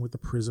kind of thing with the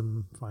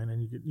prism fine,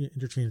 and you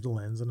interchange the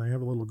lens, and I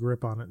have a little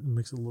grip on it and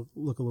makes it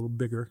look a little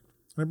bigger.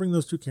 And I bring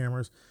those 2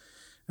 cameras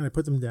and I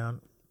put them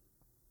down,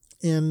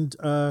 and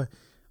I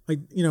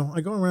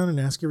go around and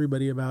ask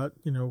everybody about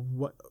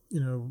what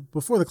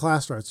before the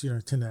class starts. I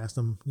tend to ask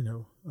them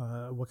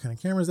what kind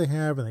of cameras they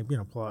have, and they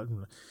pull out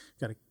and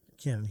got a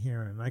Canon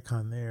here and a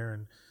Nikon there,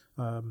 and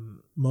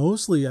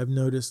mostly I've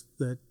noticed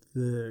that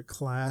the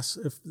class,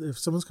 if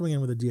someone's coming in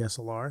with a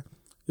DSLR,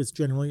 it's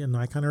generally a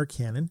Nikon or a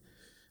Canon.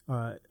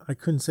 I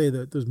couldn't say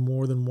that there's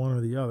more than one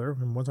or the other.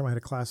 And one time I had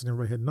a class and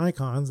everybody had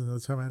Nikons, and the other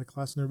time I had a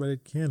class and everybody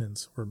had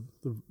Canons, or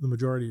the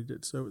majority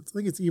did. So I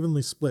think it's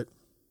evenly split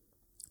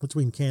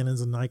between Canons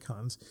and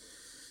Nikons.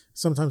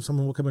 Sometimes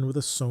someone will come in with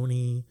a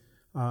Sony.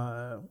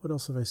 What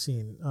else have I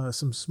seen?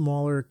 Some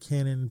smaller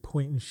Canon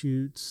point and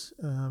shoots.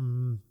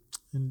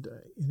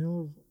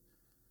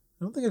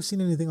 I don't think I've seen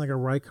anything like a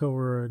Ryko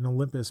or an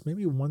Olympus.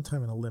 Maybe one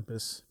time an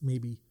Olympus,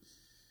 maybe,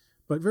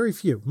 but very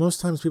few.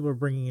 Most times people are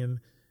bringing in,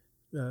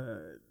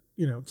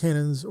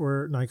 Canons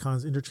or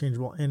Nikons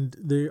interchangeable, and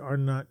they are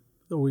not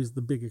always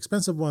the big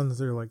expensive ones.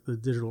 They're like the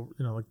digital,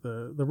 like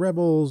the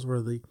Rebels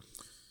or the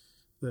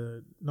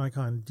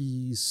Nikon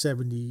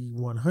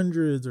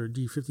D70-100s or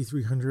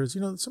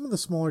D5300s. Some of the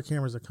smaller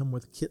cameras that come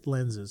with kit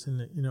lenses,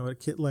 and a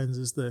kit lens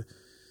is the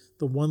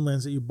one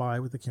lens that you buy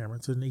with the camera.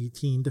 It's an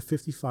 18 to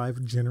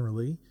 55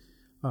 generally.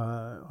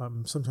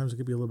 Sometimes it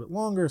could be a little bit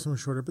longer, some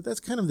shorter, but that's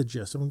kind of the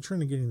gist. I'm trying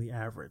to get in the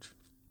average.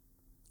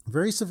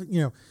 Very,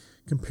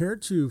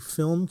 compared to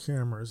film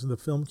cameras, and the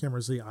film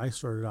cameras that I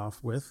started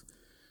off with,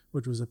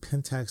 which was a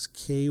Pentax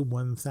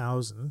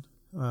K1000,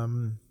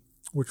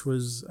 which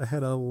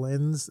had a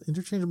lens,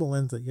 interchangeable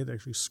lens that you had to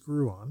actually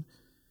screw on,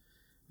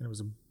 and it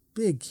was a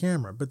big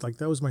camera, but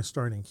that was my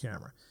starting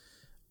camera.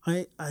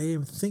 I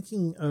am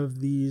thinking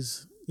of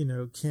these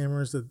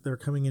cameras that they're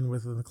coming in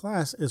with in the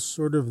class as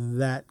sort of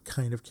that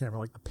kind of camera,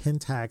 like the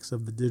Pentax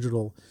of the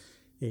digital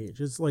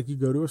age. It's like you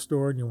go to a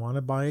store and you want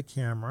to buy a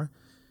camera,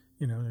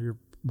 you're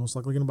most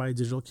likely going to buy a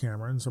digital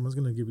camera, and someone's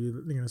going to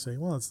they're going to say,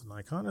 well, it's the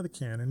Nikon or the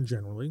Canon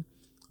generally.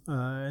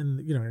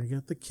 And, you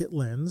get the kit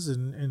lens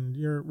and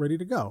you're ready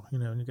to go,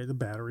 and you get the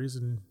batteries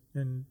and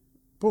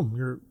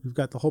boom, you've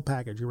got the whole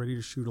package. You're ready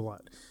to shoot a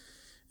lot.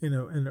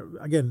 And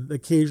again,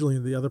 occasionally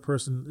the other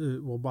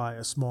person will buy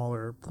a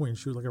smaller point and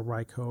shoot like a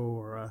Ryko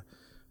or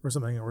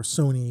something, or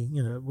Sony.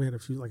 We had a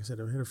few, like I said,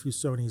 I had a few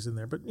Sonys in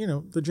there, but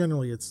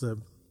generally it's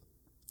one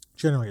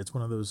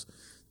of those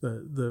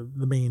the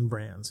main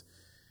brands.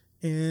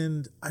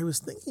 And I was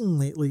thinking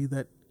lately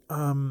that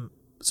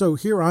so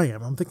here I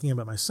am. I'm thinking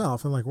about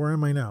myself. I'm like, where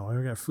am I now?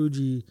 I've got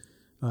Fuji,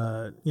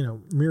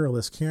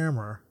 mirrorless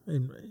camera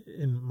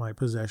in my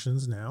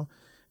possessions now.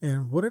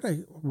 And where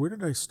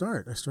did I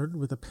start? I started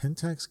with a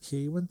Pentax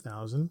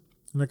K1000,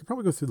 and I could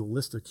probably go through the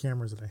list of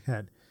cameras that I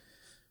had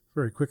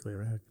very quickly.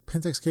 I had a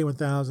Pentax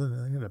K1000,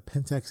 and I had a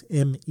Pentax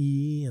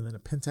ME, and then a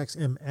Pentax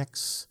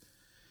MX,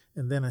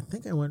 and then I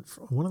think I went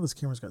one of those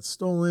cameras got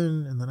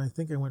stolen, and then I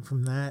think I went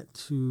from that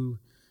to,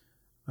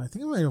 I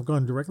think I might have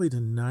gone directly to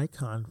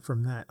Nikon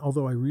from that,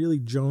 although I really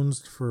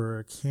jonesed for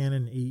a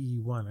Canon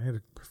AE1. I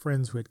had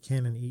friends who had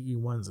Canon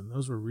AE1s, and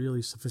those were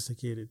really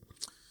sophisticated.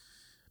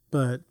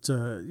 But,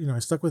 I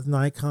stuck with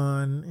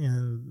Nikon,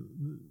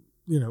 and,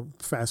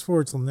 fast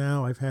forward till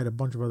now, I've had a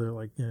bunch of other,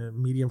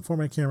 medium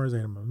format cameras. I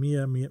had a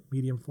Mamiya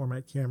medium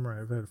format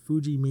camera. I've had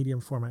Fuji medium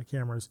format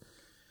cameras.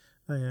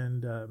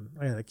 And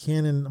I had a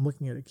Canon. I'm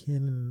looking at a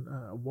Canon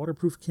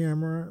waterproof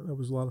camera. That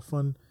was a lot of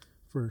fun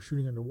for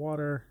shooting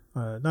underwater.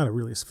 Not a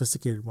really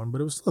sophisticated one,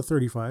 but it was still a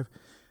 35.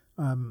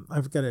 I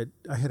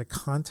had a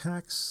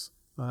Contax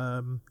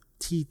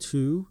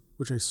T2,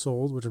 which I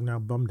sold, which I'm now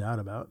bummed out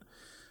about.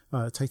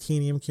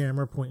 Titanium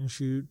camera, point and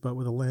shoot, but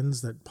with a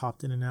lens that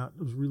popped in and out.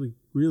 It was really,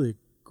 really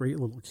great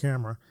little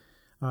camera.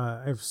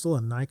 I have still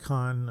a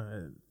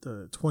Nikon,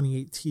 the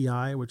 28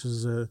 Ti, which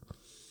is it's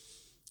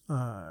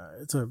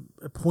a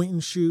point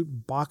and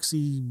shoot,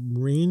 boxy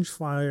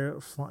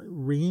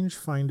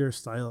rangefinder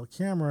style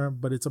camera,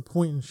 but it's a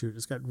point and shoot.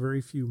 It's got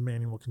very few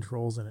manual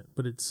controls in it,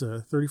 but it's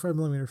a 35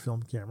 millimeter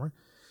film camera.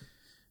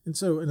 And I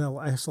still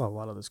have a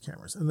lot of those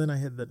cameras. And then I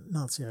had I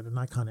had a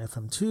Nikon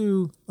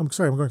FM2. I'm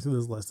sorry, I'm going through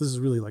this list. This is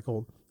really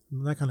old.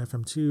 Nikon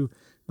FM2,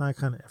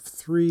 Nikon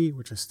F3,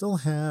 which I still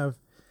have,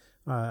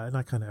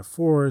 Nikon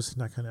F4s,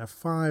 Nikon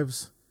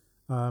F5s,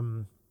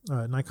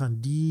 Nikon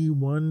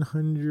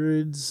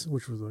D100s,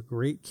 which was a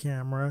great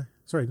camera.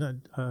 sorry, not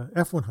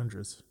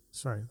F100s.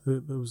 Sorry,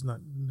 those not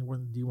the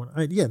one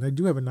D1. Yeah, and I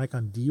do have a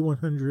Nikon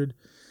D100,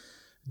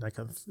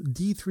 Nikon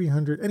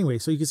D300. Anyway,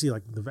 so you can see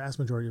like the vast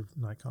majority of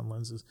Nikon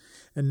lenses.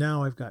 And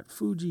now I've got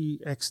Fuji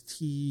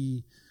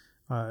X-T10,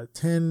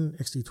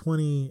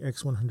 X-T20,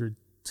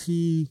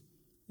 X100T.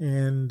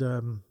 And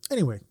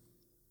anyway,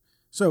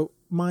 so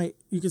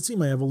you can see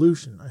my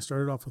evolution. I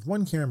started off with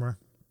one camera,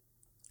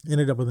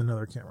 ended up with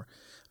another camera.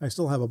 I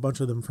still have a bunch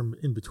of them from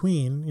in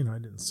between. I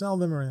didn't sell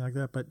them or anything like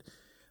that, but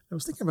I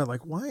was thinking about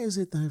like, why is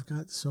it that I've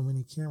got so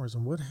many cameras,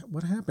 and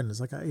what happened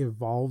is like I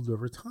evolved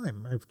over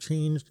time. I've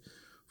changed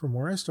from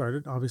where I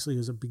started, obviously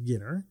as a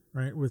beginner,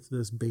 right? With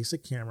this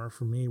basic camera,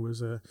 for me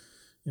was a,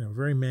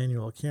 very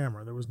manual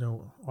camera. There was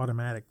no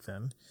automatic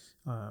then,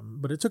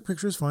 but it took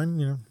pictures fine.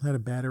 Had a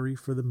battery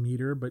for the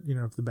meter, but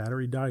if the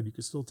battery died, you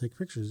could still take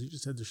pictures. You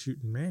just had to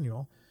shoot in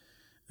manual.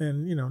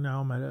 And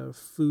now I'm at a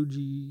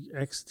Fuji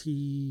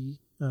XT20,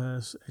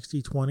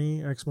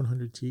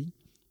 X100T.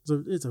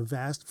 So it's a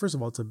vast. First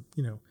of all, it's a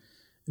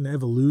an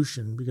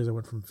evolution because I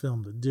went from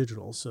film to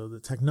digital, so the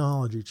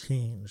technology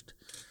changed.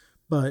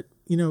 But,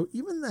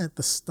 even that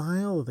the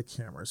style of the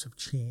cameras have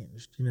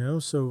changed,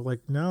 so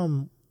like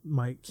now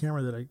my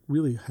camera that I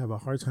really have a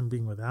hard time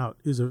being without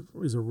is a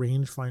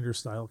rangefinder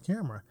style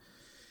camera.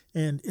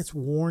 And it's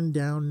worn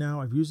down now.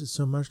 I've used it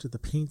so much that the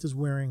paint is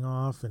wearing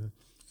off, and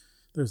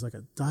there's like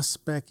a dust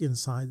speck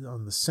inside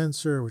on the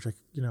sensor, which I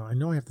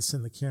know I have to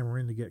send the camera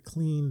in to get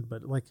cleaned,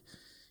 but like,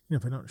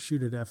 if I don't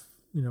shoot at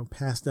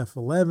past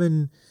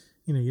F11,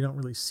 you don't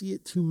really see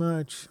it too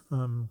much.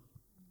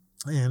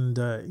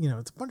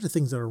 It's a bunch of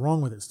things that are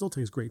wrong with it. It still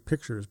takes great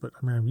pictures, but I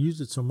mean, I've used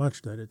it so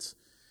much that it's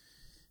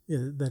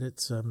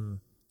it's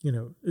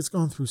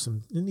gone through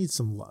it needs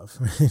some love.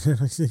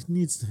 It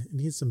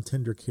needs some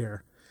tender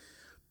care.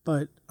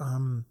 But I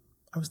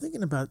was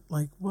thinking about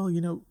like, well,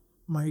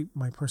 my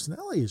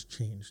personality has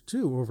changed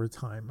too over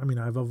time. I mean,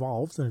 I've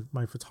evolved, and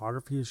my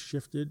photography has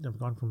shifted. I've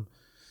gone from,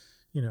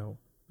 I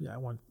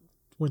went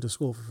to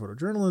school for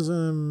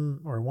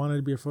photojournalism, or I wanted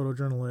to be a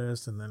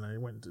photojournalist, and then I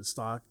went to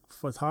stock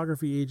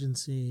photography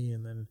agency,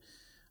 and then,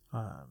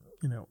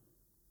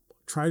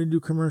 tried to do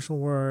commercial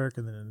work,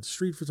 and then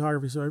street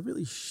photography. So I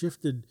really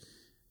shifted,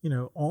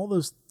 all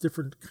those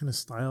different kind of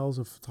styles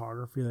of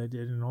photography that I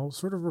did, and all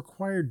sort of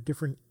required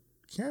different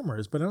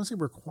cameras. But I don't say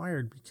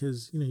required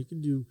because, you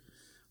can do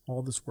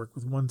all this work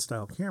with one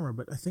style camera,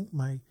 but I think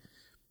my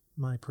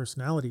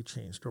personality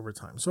changed over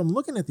time. So I'm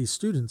looking at these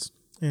students,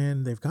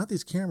 and they've got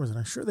these cameras, and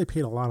I'm sure they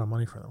paid a lot of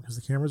money for them because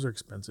the cameras are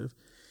expensive.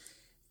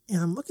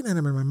 And I'm looking at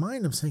them in my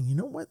mind, I'm saying, you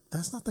know what?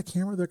 That's not the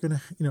camera they're going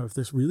to, if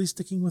they're really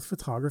sticking with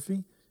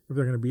photography, if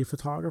they're going to be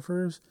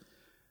photographers,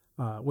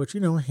 which,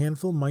 a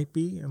handful might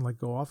be, and like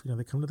go off,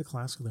 they come to the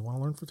class because they want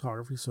to learn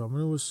photography. So I'm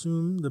going to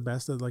assume the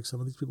best that like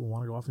some of these people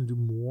want to go off and do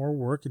more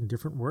work and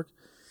different work,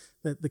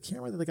 that the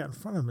camera that they got in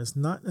front of them is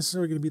not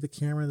necessarily going to be the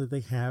camera that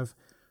they have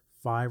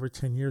 5 or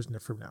 10 years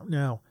from now.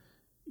 Now,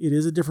 it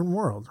is a different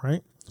world,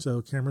 right?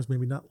 So cameras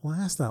maybe not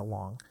last that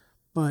long,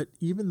 but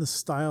even the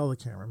style of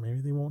the camera,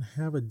 maybe they won't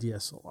have a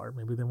DSLR,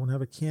 maybe they won't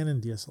have a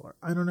Canon DSLR.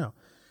 I don't know,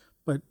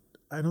 but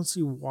I don't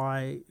see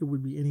why it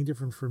would be any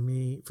different for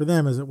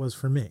them as it was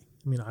for me.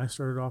 I mean, I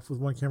started off with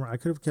one camera. I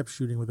could have kept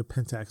shooting with a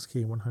Pentax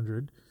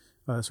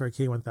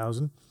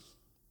K1000,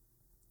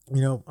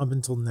 up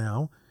until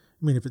now.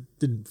 I mean, if it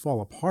didn't fall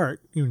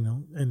apart,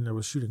 and I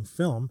was shooting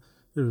film,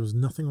 there was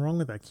nothing wrong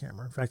with that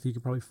camera. In fact, you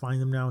could probably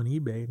find them now on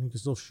eBay, and you can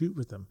still shoot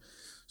with them.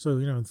 So,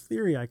 in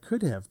theory, I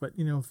could have, but,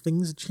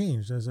 things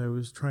changed as I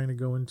was trying to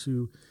go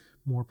into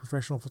more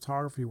professional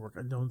photography work.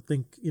 I don't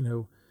think,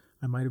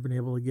 I might have been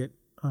able to get,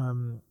 I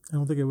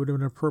don't think it would have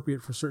been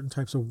appropriate for certain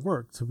types of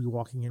work to be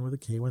walking in with a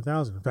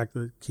K1000. In fact,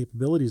 the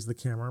capabilities of the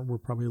camera were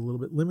probably a little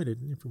bit limited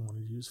if you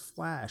wanted to use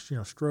flash,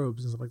 strobes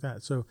and stuff like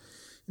that. So,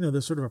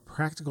 there's sort of a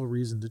practical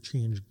reason to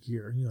change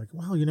gear. And you're like,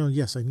 well,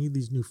 yes, I need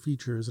these new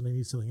features and I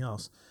need something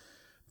else.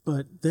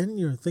 But then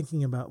you're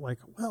thinking about like,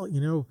 well,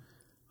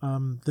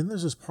 then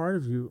there's this part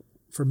of you,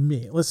 for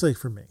me, let's say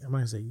for me, I'm not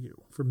going to say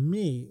you. For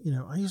me,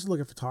 I used to look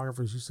at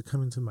photographers who used to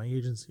come into my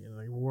agency and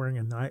they were wearing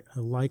a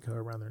Leica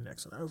around their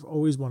necks. And I've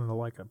always wanted a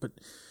Leica, but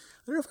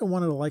I don't know if I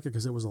wanted a Leica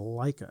because it was a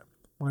Leica.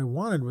 What I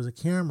wanted was a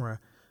camera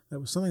that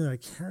was something that I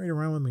carried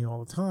around with me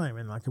all the time,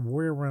 and I could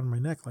wear it around my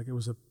neck like it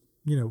was a,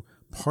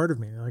 part of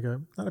me, like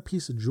not a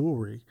piece of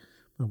jewelry,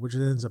 which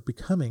it ends up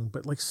becoming,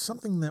 but like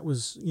something that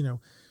was,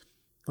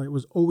 like it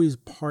was always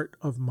part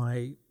of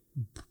my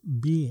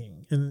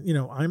being. And,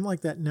 I'm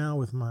like that now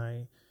with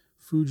my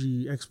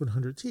Fuji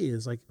X100T.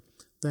 Is like,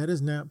 that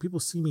is now, people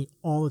see me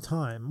all the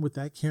time with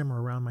that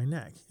camera around my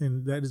neck.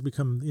 And that has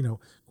become,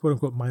 quote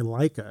unquote, my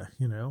Leica,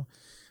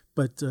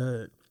 But,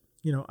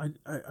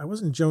 I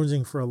wasn't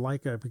jonesing for a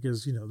Leica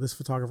because, this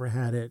photographer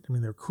had it. I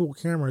mean, they're cool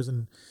cameras,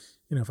 and,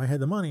 if I had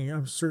the money,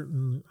 I'm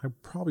certain I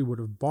probably would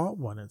have bought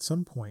one at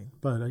some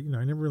point. But, I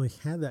never really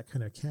had that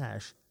kind of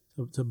cash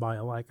to buy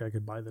a Leica. I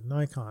could buy the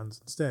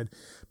Nikons instead.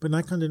 But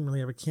Nikon didn't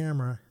really have a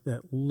camera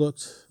that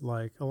looked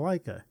like a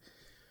Leica.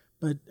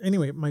 But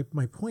anyway, my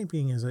point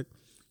being is that,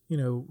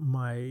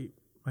 my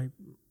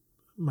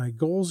my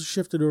goals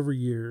shifted over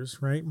years,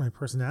 right? My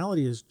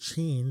personality has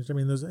changed. I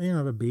mean, I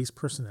have a base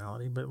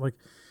personality, but like,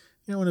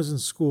 when I was in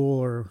school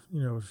or,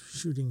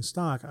 shooting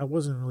stock, I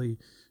wasn't really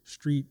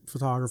street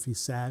photography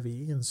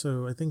savvy. And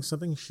so I think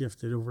something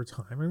shifted over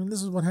time. I mean,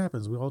 this is what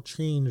happens. We all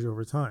change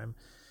over time.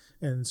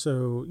 And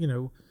so,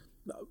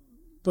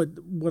 but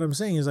what I'm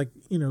saying is like,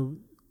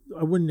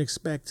 I wouldn't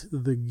expect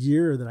the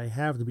gear that I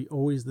have to be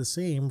always the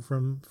same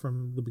from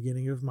the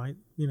beginning of my,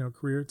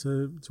 career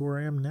to where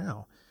I am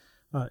now.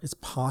 It's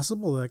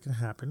possible that can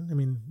happen. I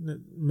mean,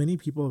 many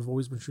people have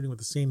always been shooting with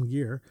the same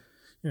gear,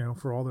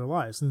 for all their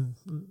lives. And,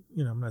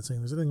 I'm not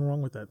saying there's anything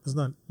wrong with that. There's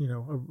not, a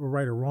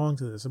right or wrong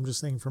to this. I'm just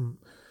saying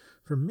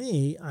for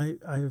me,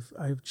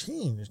 I've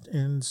changed.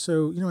 And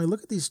so, I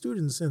look at these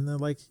students and they're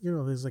like,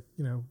 there's like,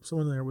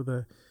 someone there with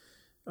a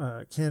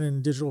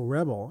Canon Digital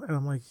Rebel. And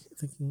I'm like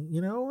thinking,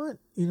 you know what,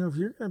 if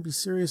you're going to be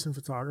serious in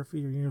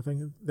photography or,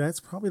 thinking that's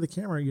probably the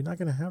camera, you're not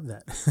going to have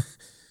that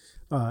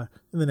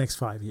in the next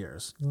 5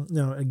 years.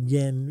 Now,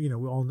 again, we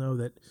all know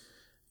that,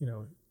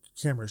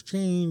 cameras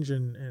change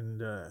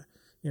and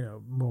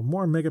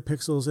more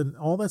megapixels and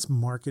all that's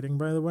marketing,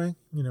 by the way.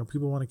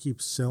 People want to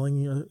keep selling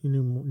you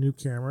new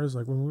cameras.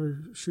 Like when we were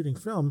shooting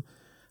film,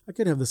 I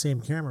could have the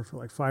same camera for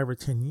like 5 or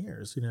 10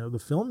 years. The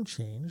film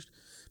changed,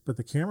 but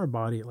the camera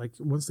body, like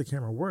once the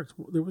camera worked,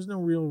 there was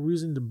no real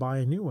reason to buy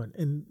a new one.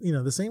 And,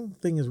 the same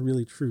thing is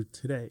really true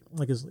today.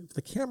 Like if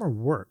the camera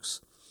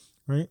works,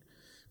 right?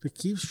 If it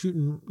keeps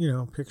shooting,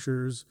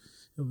 pictures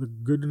of the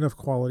good enough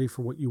quality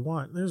for what you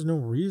want, there's no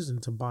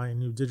reason to buy a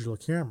new digital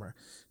camera.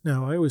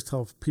 Now, I always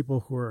tell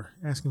people who are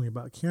asking me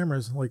about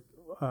cameras, like,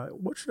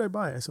 what should I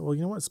buy? I said, well,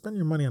 you know what? Spend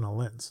your money on a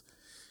lens.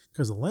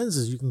 Because the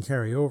lenses you can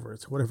carry over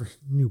to whatever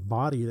new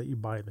body that you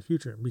buy in the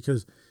future.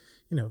 Because,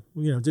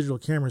 digital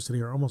cameras today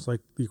are almost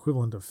like the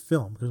equivalent of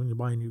film. Because when you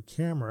buy a new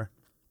camera,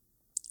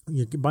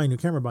 you buy a new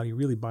camera body, you're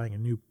really buying a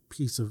new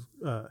piece of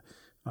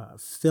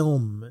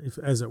film,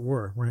 as it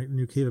were, right?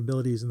 New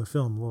capabilities in the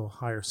film, a little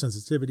higher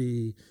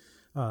sensitivity,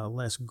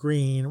 less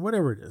grain,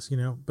 whatever it is,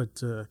 But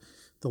the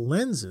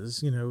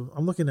lenses,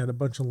 I'm looking at a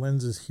bunch of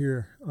lenses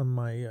here on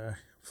my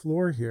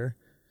floor here.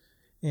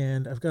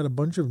 And I've got a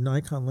bunch of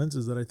Nikon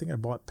lenses that I think I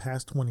bought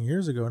past 20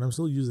 years ago, and I'm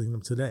still using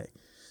them today.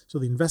 So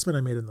the investment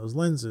I made in those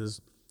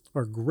lenses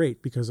are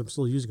great because I'm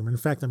still using them. In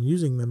fact, I'm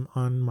using them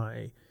on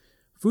my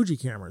Fuji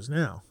cameras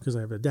now because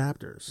I have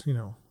adapters.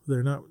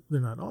 They're not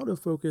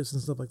autofocus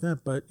and stuff like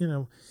that, but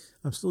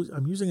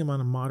I'm using them on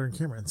a modern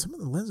camera, and some of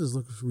the lenses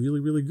look really,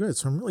 really good.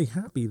 So I'm really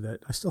happy that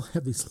I still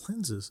have these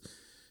lenses,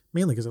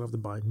 mainly because I don't have to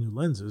buy new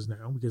lenses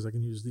now because I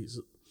can use these,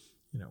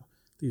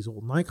 these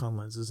old Nikon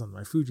lenses on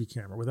my Fuji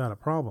camera without a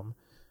problem.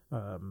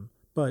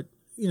 But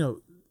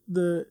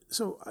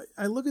so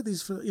I look at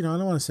these, I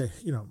don't want to say,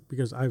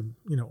 because I'm,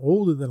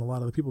 older than a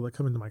lot of the people that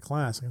come into my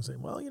class. I can say,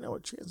 well,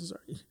 what chances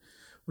are you,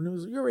 when it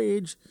was your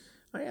age,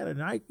 I had a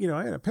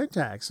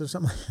Pentax or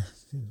something.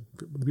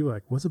 People are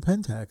like, what's a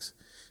Pentax?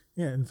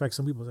 Yeah. In fact,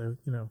 some people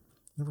say,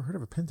 never heard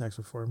of a Pentax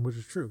before, which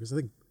is true. Cause I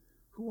think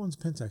who owns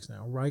Pentax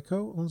now?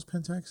 Ryko owns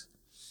Pentax.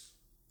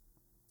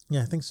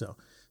 Yeah, I think so.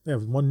 They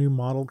have one new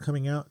model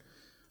coming out.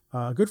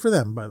 Good for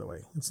them, by the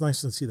way. It's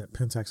nice to see that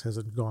Pentax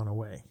hasn't gone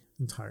away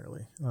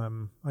entirely.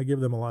 I give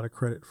them a lot of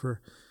credit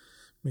for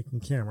making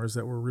cameras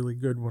that were really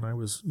good when I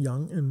was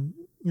young and,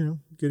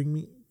 getting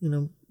me,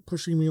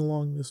 pushing me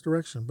along this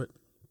direction. But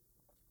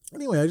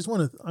anyway, I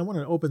want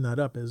to open that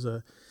up as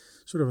a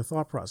sort of a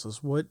thought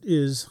process. What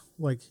is,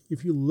 like,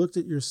 if you looked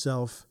at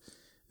yourself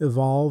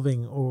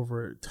evolving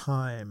over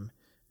time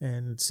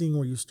and seeing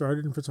where you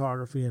started in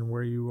photography and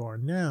where you are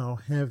now,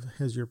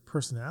 has your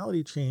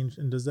personality changed,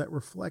 and does that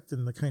reflect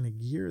in the kind of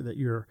gear that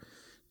you're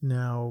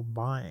now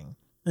buying?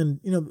 And,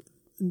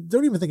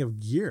 don't even think of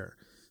gear.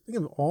 Think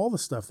of all the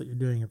stuff that you're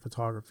doing in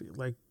photography.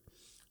 Like,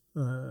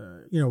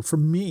 for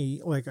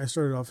me, like I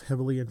started off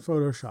heavily in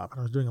Photoshop, and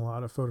I was doing a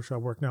lot of Photoshop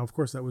work. Now, of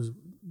course, that was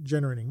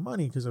generating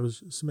money because I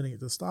was submitting it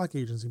to the stock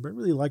agency, but I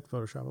really liked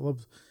Photoshop. I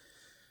love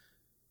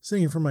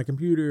sitting in front of my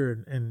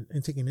computer and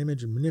taking an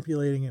image and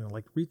manipulating it and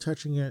like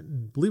retouching it.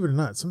 And believe it or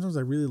not, sometimes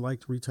I really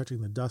liked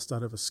retouching the dust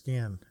out of a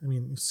scan. I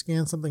mean, you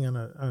scan something on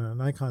a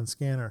Nikon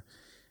scanner,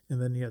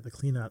 and then you have to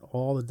clean out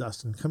all the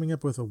dust, and coming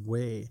up with a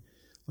way,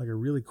 like a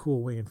really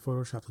cool way in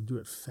Photoshop to do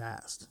it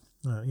fast.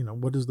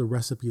 What is the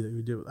recipe that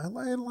you do? I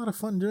had a lot of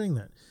fun doing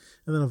that.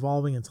 And then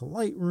evolving into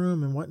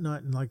Lightroom and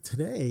whatnot. And like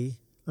today,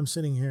 I'm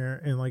sitting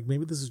here and like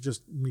maybe this is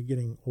just me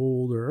getting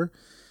older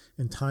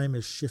and time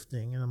is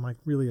shifting. And I'm like,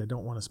 really, I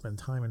don't want to spend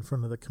time in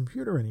front of the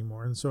computer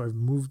anymore. And so I've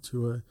moved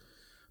to a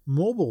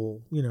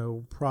mobile,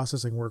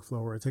 processing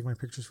workflow where I take my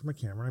pictures from my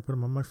camera, I put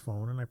them on my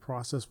phone, and I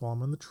process while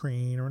I'm on the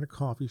train or in a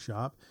coffee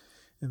shop.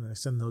 And then I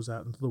send those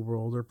out into the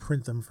world or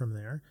print them from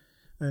there.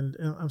 And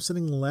I'm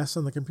sitting less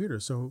on the computer.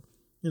 So,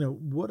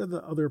 what are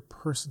the other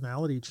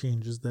personality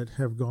changes that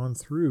you've gone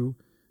through,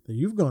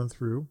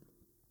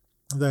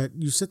 that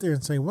you sit there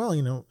and say, well,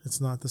 it's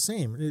not the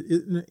same.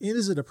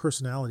 Is it a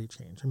personality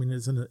change? I mean,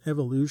 it's an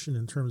evolution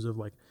in terms of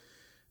like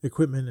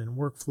equipment and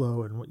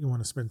workflow and what you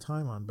want to spend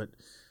time on. But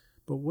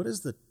what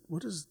is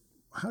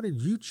how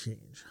did you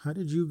change? How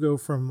did you go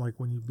from like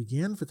when you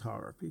began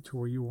photography to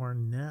where you are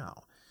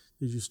now?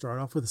 Did you start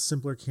off with a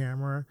simpler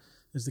camera?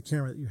 Is the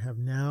camera that you have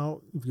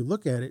now, if you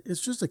look at it,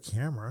 it's just a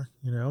camera,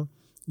 you know?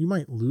 You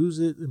might lose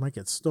it. It might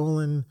get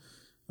stolen.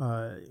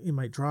 It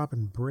might drop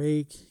and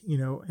break, you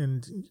know,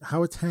 and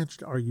how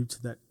attached are you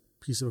to that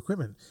piece of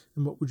equipment?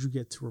 And what would you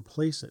get to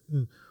replace it?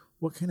 And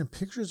what kind of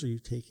pictures are you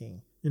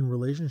taking in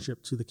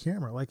relationship to the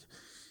camera? Like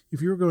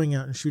if you were going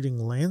out and shooting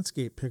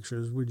landscape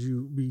pictures, would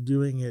you be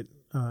doing it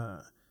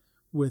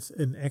with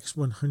an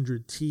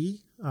X100T?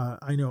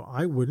 I know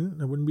I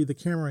wouldn't. It wouldn't be the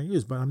camera I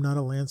use, but I'm not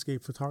a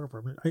landscape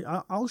photographer.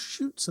 I'll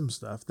shoot some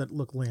stuff that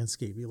look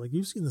landscapey. Like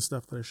you've seen the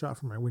stuff that I shot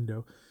from my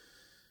window,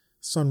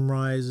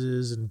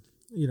 sunrises and,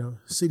 you know,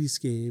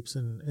 cityscapes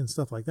and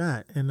stuff like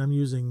that. And I'm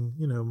using,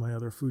 you know, my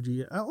other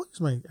Fuji. I'll use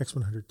my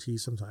X100T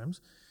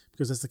sometimes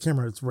because that's the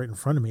camera that's right in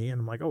front of me. And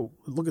I'm like, oh,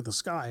 look at the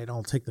sky, and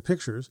I'll take the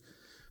pictures.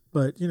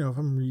 But, you know, if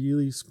I'm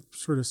really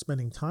sort of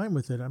spending time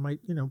with it, I might,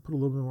 you know, put a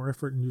little bit more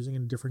effort in using a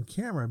different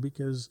camera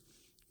because,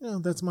 you know,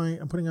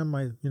 I'm putting on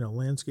my, you know,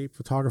 landscape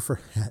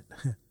photographer hat,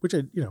 which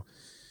I, you know,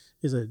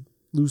 is a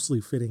loosely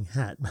fitting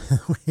hat, by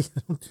the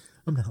way.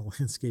 I'm not a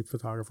landscape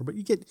photographer, but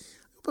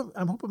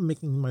I hope I'm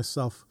making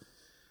myself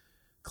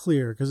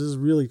clear because this is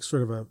really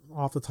sort of a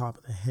off the top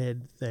of the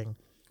head thing,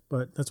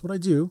 but that's what I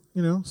do.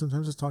 You know,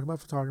 sometimes I talk about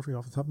photography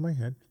off the top of my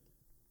head,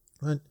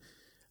 but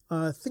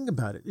think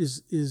about it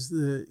is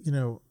the, you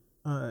know,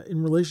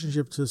 in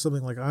relationship to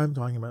something like I'm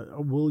talking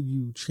about, will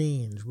you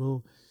change?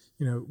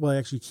 I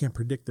actually can't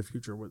predict the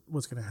future,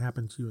 what's going to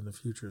happen to you in the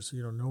future. So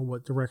you don't know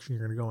what direction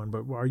you're going to go in,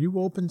 but are you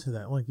open to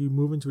that? Like you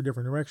move into a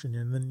different direction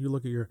and then you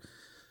look at your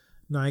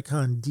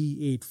Nikon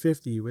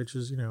D850, which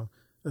is, you know,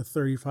 a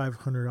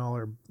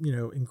 $3,500, you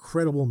know,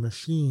 incredible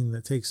machine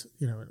that takes,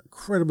 you know,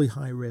 incredibly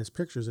high res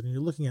pictures. And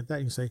you're looking at that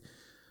and you say,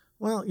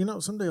 well, you know,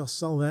 someday I'll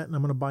sell that and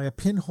I'm going to buy a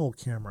pinhole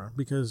camera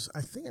because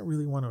I think I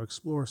really want to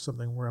explore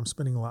something where I'm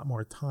spending a lot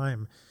more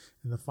time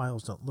and the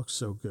files don't look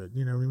so good.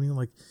 You know what I mean?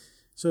 Like,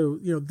 so,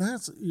 you know,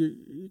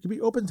 you can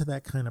be open to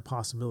that kind of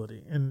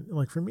possibility. And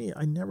like for me,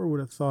 I never would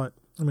have thought,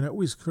 I mean, I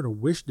always could have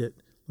wished it.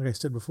 Like I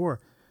said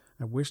before,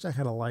 I wished I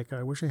had a Leica.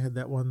 I wish I had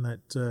that one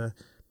that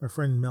my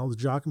friend Mel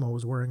Giacomo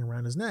was wearing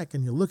around his neck.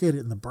 And you look at it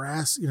and the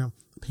brass, you know,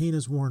 the paint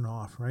is worn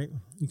off, right?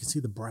 You can see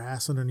the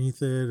brass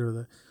underneath it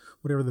or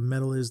whatever the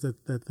metal is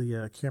that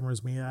the camera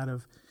is made out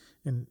of.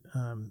 And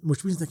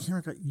which means the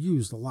camera got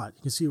used a lot.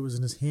 You can see it was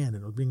in his hand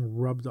and it was being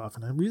rubbed off.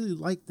 And I really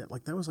liked that.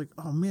 Like that was like,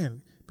 oh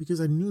man, because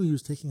I knew he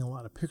was taking a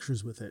lot of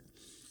pictures with it.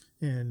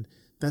 And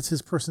that's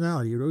his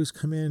personality. He would always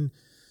come in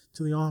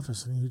to the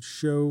office and he'd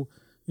show,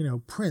 you know,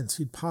 prints.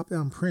 He'd pop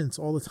down prints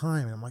all the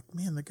time. And I'm like,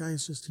 man, the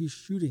guy's he's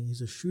shooting. He's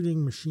a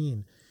shooting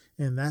machine.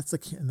 And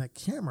and that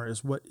camera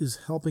is what is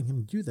helping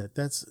him do that.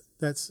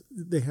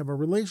 They have a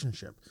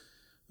relationship.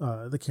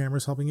 The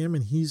camera's helping him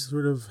and he's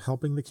sort of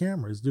helping the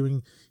camera.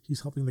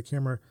 He's helping the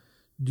camera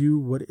do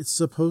what it's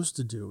supposed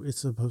to do.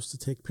 It's supposed to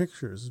take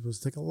pictures. It's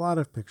supposed to take a lot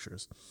of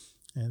pictures.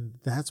 And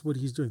that's what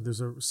he's doing.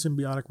 There's a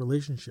symbiotic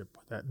relationship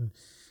with that.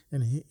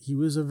 And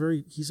he's a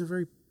very,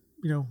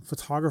 you know,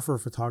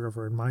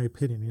 photographer, in my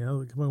opinion, you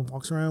know,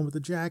 walks around with a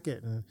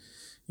jacket and,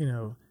 you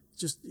know,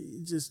 just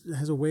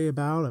has a way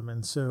about him.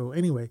 And so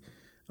anyway,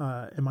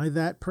 am I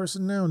that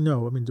person now?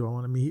 No. I mean, do I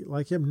want to meet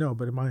like him? No,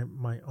 but am I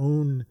my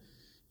own,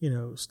 you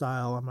know,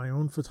 style? I'm my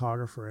own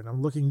photographer and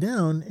I'm looking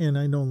down and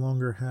I no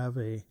longer have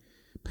a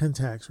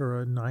Pentax or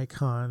a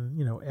Nikon,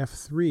 you know,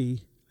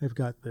 F3. I've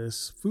got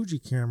this Fuji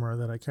camera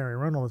that I carry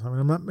around all the time.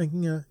 And I'm not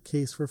making a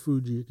case for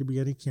Fuji. It could be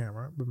any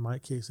camera, but in my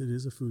case, it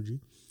is a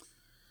Fuji.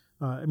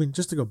 I mean,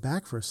 just to go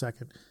back for a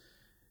second,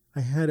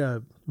 I had I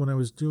wanted to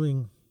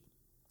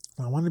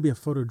be a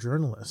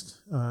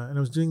photojournalist. And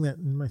I was doing that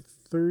in my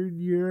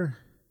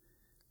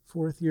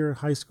fourth year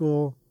high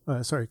school,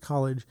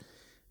 college.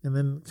 And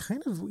then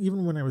kind of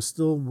even when I was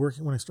still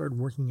working, when I started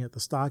working at the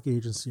stock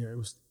agency, I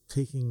was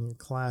taking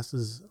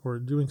classes or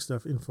doing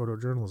stuff in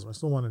photojournalism. I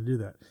still want to do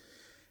that.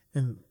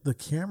 And the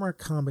camera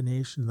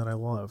combination that I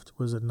loved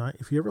was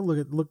if you ever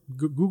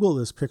Google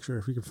this picture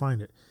if you can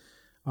find it,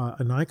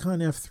 a Nikon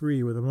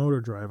F3 with a motor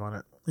drive on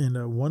it and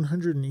a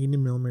 180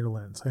 millimeter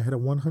lens. I had a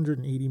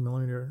 180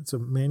 millimeter, it's a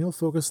manual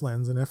focus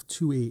lens, an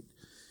f2.8.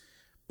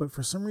 But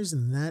for some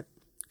reason that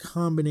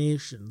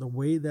combination, the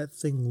way that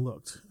thing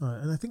looked,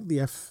 and I think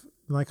the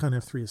Nikon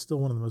F3 is still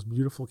one of the most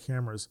beautiful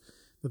cameras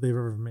that they've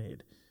ever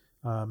made.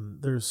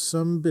 There's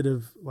some bit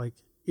of like,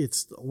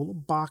 it's a little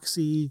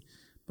boxy,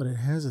 but it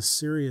has a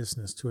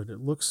seriousness to it.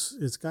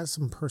 It's got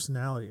some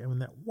personality. I mean,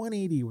 that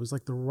 180 was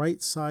like the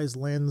right size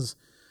lens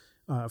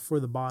for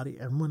the body.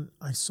 And when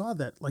I saw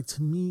that, like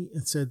to me,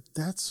 it said,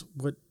 that's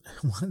what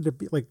I wanted to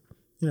be. Like,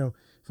 you know,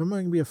 if I'm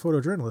going to be a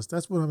photojournalist,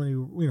 that's what I'm going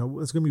to, you know,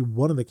 it's going to be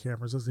one of the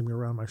cameras that's going to be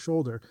around my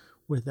shoulder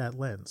with that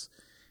lens.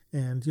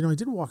 And, you know, I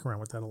did walk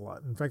around with that a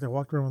lot. In fact, I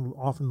walked around with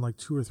often like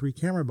 2 or 3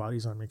 camera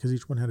bodies on me because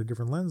each one had a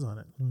different lens on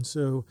it. And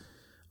so,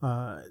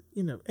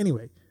 you know,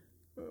 anyway,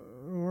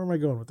 where am I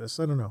going with this?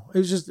 I don't know. I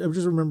was just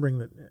remembering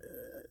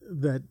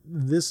that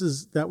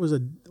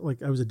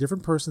I was a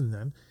different person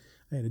then.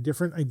 I had a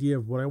different idea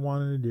of what I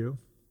wanted to do.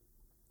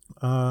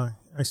 I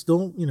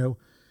still,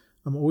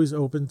 I'm always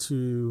open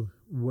to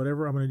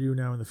whatever I'm going to do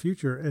now in the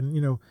future.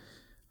 And,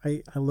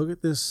 I look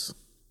at these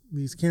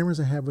cameras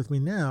I have with me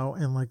now,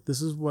 and like,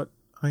 this is what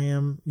I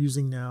am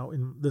using now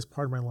in this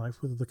part of my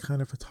life with the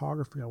kind of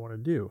photography I want to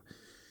do.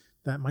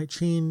 That might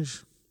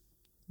change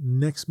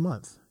next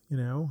month,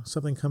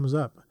 something comes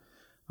up.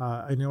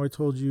 I know I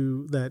told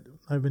you that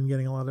I've been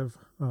getting a lot of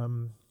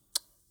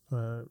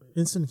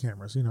instant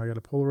cameras. I got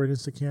a Polaroid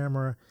instant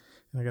camera,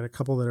 and I got a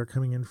couple that are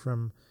coming in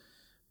from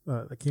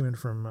that came in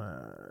from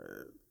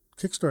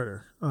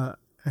Kickstarter. I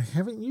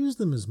haven't used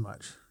them as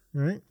much,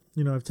 right?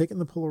 I've taken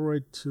the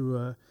Polaroid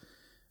to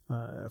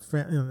a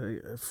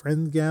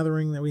friend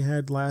gathering that we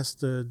had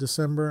last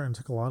December and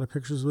took a lot of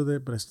pictures with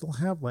it, but I still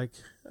have what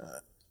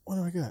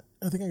do I got?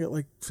 I think I got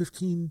like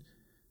 15,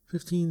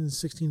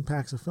 16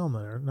 packs of film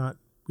that are not,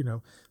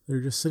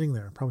 they're just sitting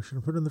there. I probably should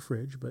have put it in the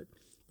fridge, but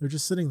they're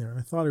just sitting there. And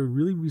I thought I would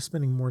really be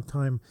spending more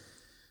time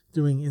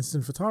doing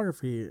instant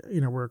photography.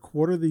 We're a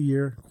quarter of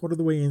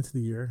the way into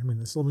the year. I mean,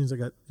 this still means I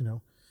got,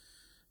 a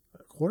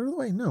quarter of the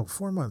way? No,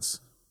 4 months.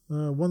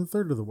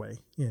 1/3 of the way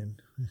in.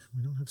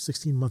 We don't have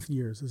 16-month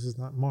years. This is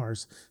not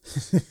Mars.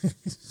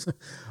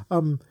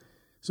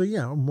 So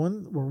yeah,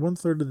 we're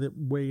 1/3 of the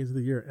way into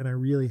the year, and I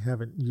really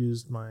haven't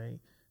used my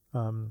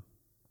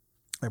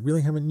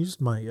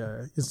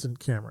instant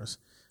cameras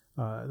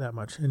that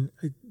much, and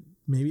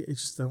maybe I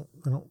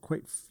don't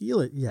quite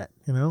feel it yet.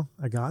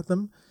 I got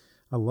them.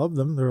 I love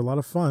them. They're a lot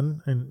of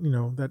fun. And,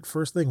 that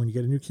first thing when you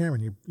get a new camera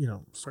and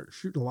you start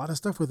shooting a lot of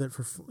stuff with it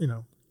for,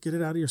 get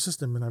it out of your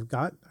system. And I've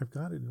got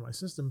it in my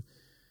system,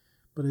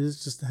 but it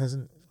just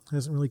hasn't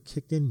really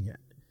kicked in yet,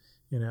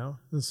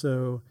 And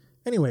so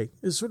anyway,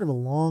 it's sort of a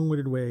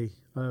long-winded way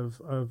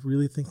of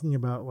really thinking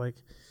about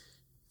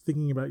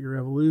your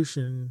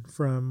evolution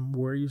from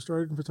where you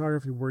started in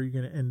photography, where you're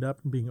going to end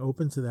up, and being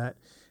open to that,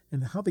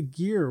 and how the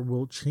gear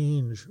will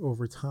change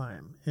over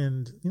time.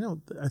 And,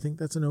 I think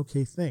that's an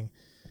okay thing.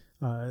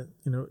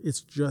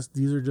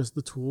 These are just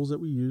the tools that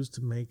we use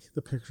to make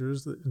the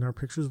pictures, and our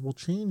pictures will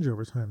change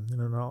over time.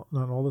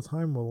 Not all the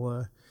time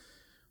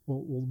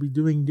we'll be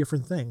doing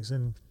different things.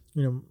 And,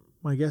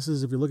 my guess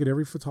is if you look at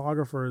every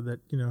photographer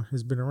that,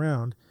 has been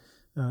around,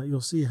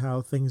 you'll see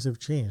how things have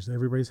changed.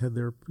 Everybody's had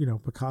their,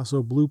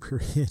 Picasso blue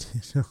period,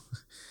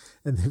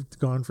 and they've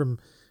gone from,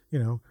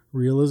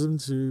 realism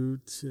to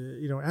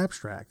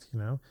abstract,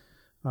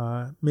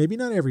 maybe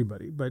not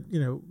everybody, but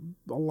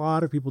a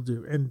lot of people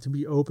do, and to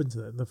be open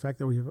to that, the fact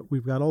that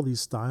we've got all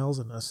these styles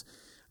in us,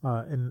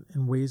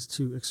 and ways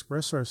to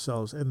express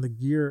ourselves, and the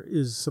gear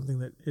is something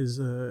that is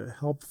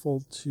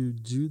helpful to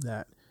do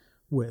that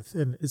with,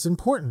 and it's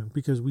important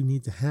because we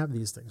need to have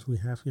these things. We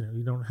have,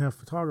 you don't have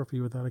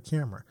photography without a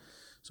camera,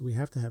 so we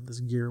have to have this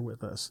gear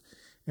with us,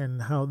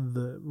 and how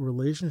the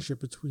relationship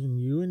between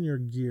you and your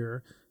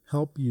gear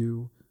help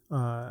you,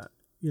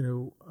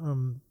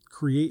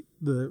 create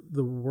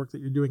the work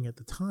that you're doing at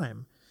the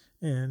time,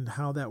 and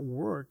how that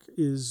work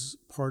is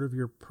part of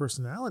your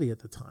personality at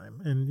the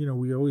time. And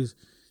we always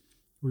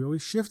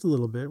shift a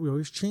little bit, we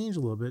always change a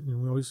little bit,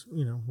 and we always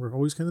we're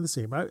always kind of the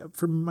same.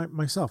 For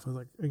myself,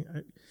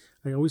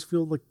 I always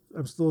feel like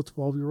I'm still a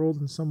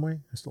 12-year-old in some way.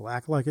 I still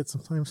act like it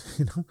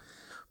sometimes,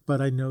 but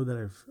I know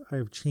that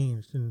I've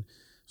changed, and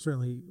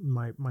certainly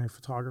my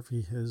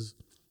photography has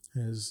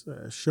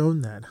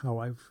shown that, how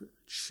I've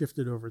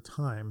shifted over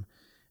time.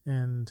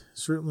 And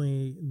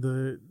certainly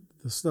the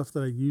stuff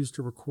that I use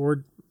to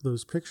record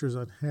those pictures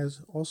on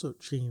has also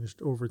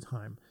changed over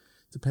time,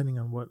 depending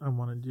on what I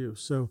want to do.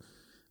 So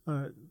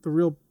the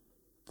real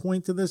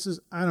point to this is,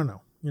 I don't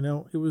know.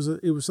 It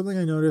was something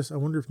I noticed. I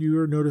wonder if you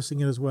are noticing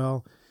it as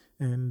well,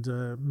 and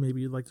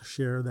maybe you'd like to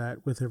share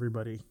that with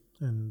everybody,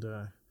 and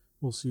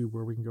we'll see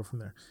where we can go from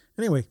there.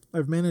 Anyway,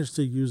 I've managed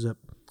to use up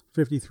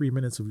 53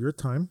 minutes of your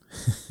time,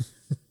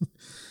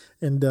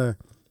 and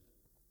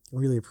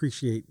really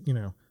appreciate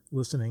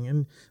listening.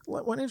 And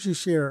why don't you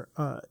share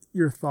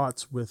your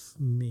thoughts with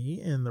me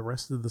and the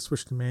rest of the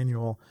Switch to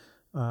Manual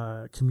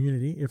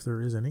community, if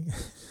there is any.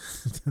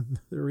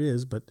 There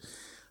is, but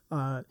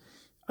by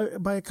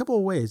a couple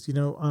of ways.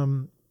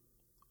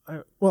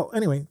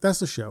 Anyway, that's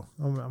the show.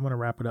 I'm going to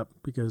wrap it up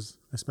because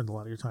I spent a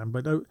lot of your time,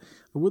 but I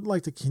would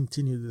like to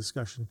continue the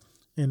discussion,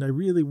 and I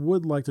really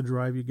would like to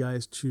drive you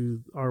guys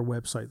to our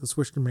website,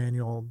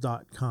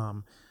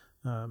 theswitchtomanual.com.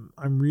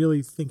 I'm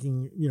really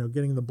thinking,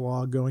 getting the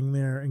blog going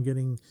there and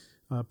getting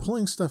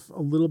pulling stuff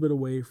a little bit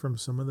away from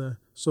some of the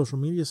social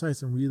media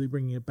sites and really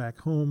bringing it back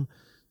home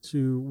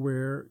to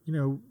where,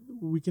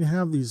 we can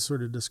have these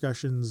sort of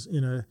discussions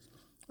in a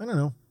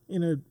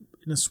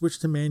Switch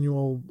to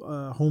Manual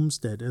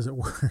homestead, as it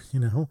were,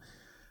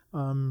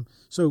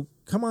 So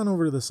come on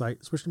over to the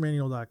site,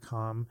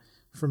 switchtomanual.com.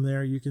 From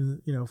there, you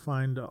can,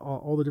 find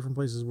all the different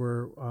places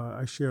where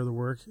I share the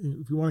work.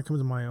 If you want to come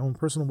to my own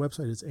personal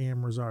website, it's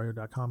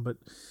amrosario.com, but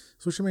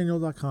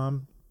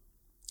switchtomanual.com,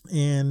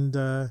 and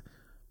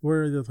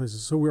where are the other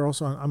places? So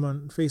I'm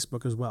on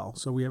Facebook as well.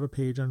 So we have a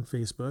page on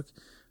Facebook.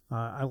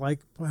 I like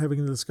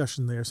having the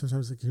discussion there.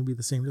 Sometimes it can be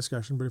the same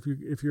discussion, but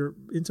if you're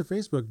into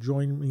Facebook,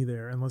 join me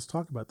there and let's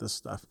talk about this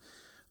stuff.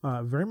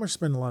 Very much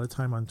spend a lot of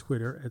time on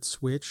Twitter at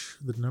Switch,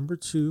 the number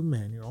 2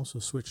 Manual, so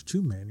Switch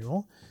 2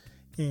 Manual.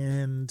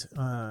 And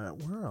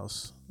where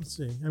else? Let's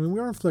see. I mean,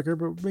 we're on Flickr,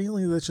 but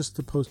mainly that's just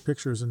to post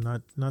pictures and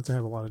not to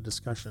have a lot of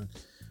discussion.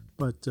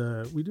 But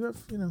we do have,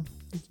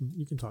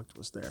 you can talk to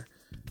us there.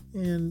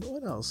 And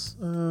what else?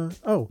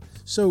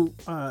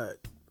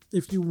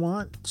 If you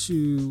want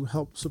to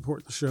help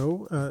support the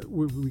show,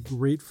 we'll be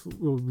grateful.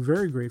 We'll be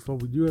very grateful.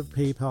 We do have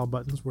PayPal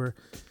buttons where,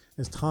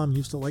 as Tom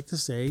used to like to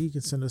say, you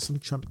can send us some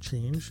chump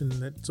change, and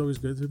that's always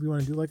good. If you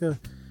want to do like a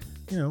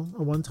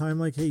one-time,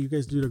 like, hey, you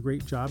guys did a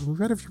great job. And we've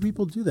had a few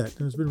people do that,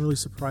 and it's been really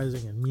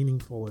surprising and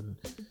meaningful and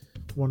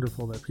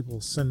wonderful that people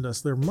send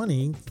us their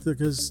money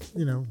because,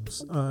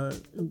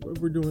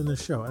 we're doing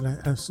this show. And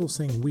I'm still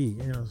saying we,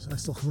 I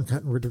still haven't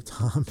gotten rid of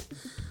Tom,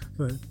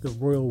 the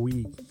royal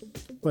we.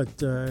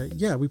 But,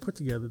 we put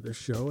together this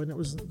show, and it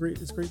was great.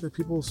 It's great that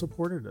people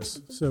supported us.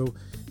 So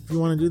if you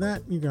want to do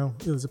that,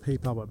 there's a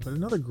PayPal button. But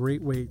another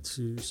great way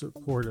to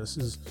support us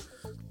is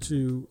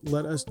to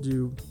let us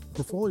do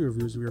portfolio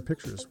reviews of your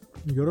pictures.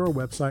 You go to our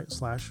website,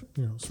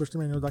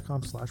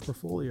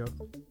 switchtomanual.com/portfolio.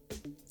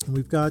 And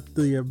we've got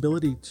the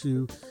ability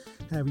to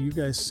have you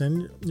guys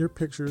send your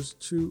pictures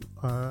to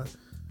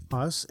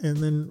us, and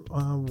then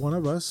one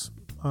of us,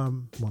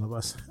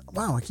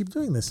 wow, I keep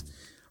doing this,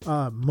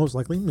 most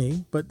likely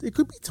me, but it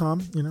could be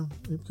Tom,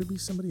 it could be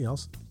somebody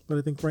else, but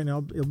I think right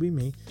now it'll be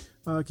me,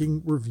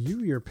 can review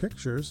your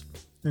pictures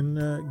and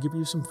give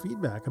you some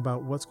feedback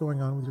about what's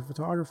going on with your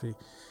photography.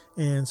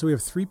 And so we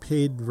have 3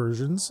 paid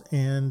versions,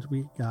 and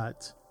we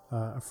got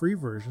a free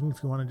version.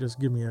 If you want to just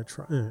give me a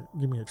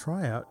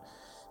tryout,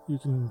 you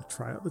can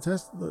try out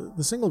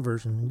the single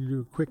version. You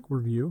do a quick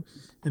review,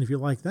 and if you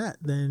like that,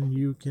 then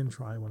you can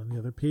try one of the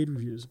other paid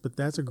reviews. But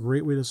that's a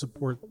great way to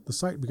support the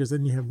site, because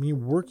then you have me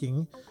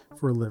working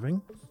for a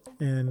living,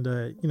 and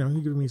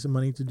you give me some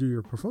money to do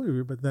your portfolio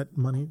review, but that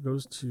money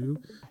goes to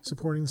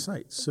supporting the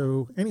site.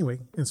 So anyway,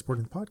 and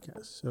supporting the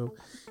podcast. So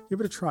give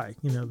it a try.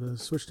 The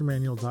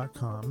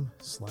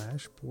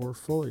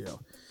switchtomanual.com/portfolio.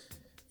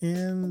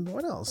 And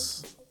what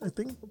else? I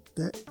think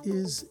that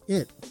is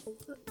it.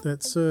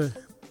 That's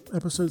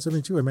episode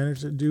 72. I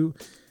managed to do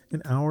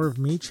an hour of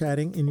me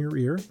chatting in your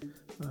ear.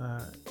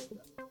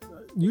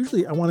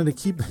 Usually I wanted to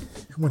keep,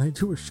 when I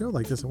do a show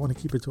like this, I want to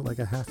keep it to like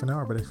a half an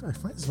hour, but I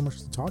find so much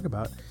to talk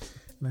about,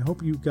 and I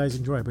hope you guys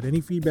enjoy it. But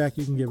any feedback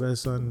you can give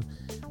us on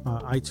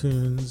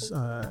iTunes,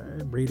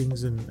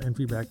 ratings and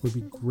feedback would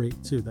be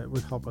great too. That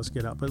would help us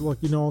get out. But look,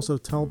 also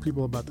tell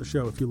people about the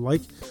show. If you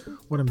like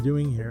what I'm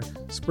doing here,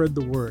 spread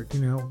the word.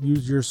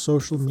 Use your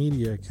social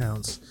media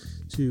accounts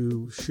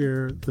to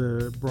share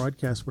the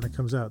broadcast when it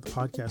comes out, the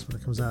podcast when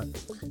it comes out,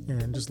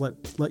 and just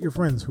let your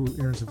friends who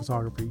are into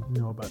photography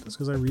know about this,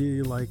 because I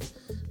really like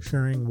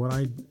sharing what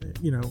I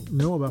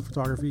know about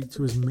photography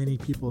to as many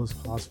people as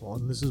possible,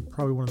 and this is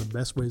probably one of the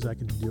best ways I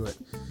can do it.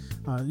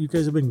 You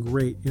guys have been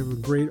great. You have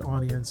a great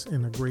audience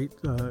and a great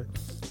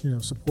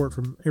support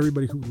from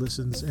everybody who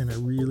listens, and I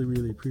really,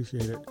 really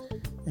appreciate it.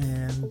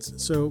 And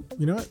so,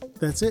 what?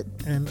 That's it.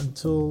 And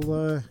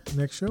until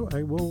next show,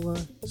 I will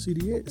I'll see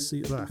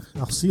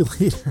you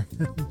later.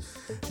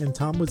 And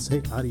Tom would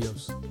say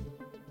adios.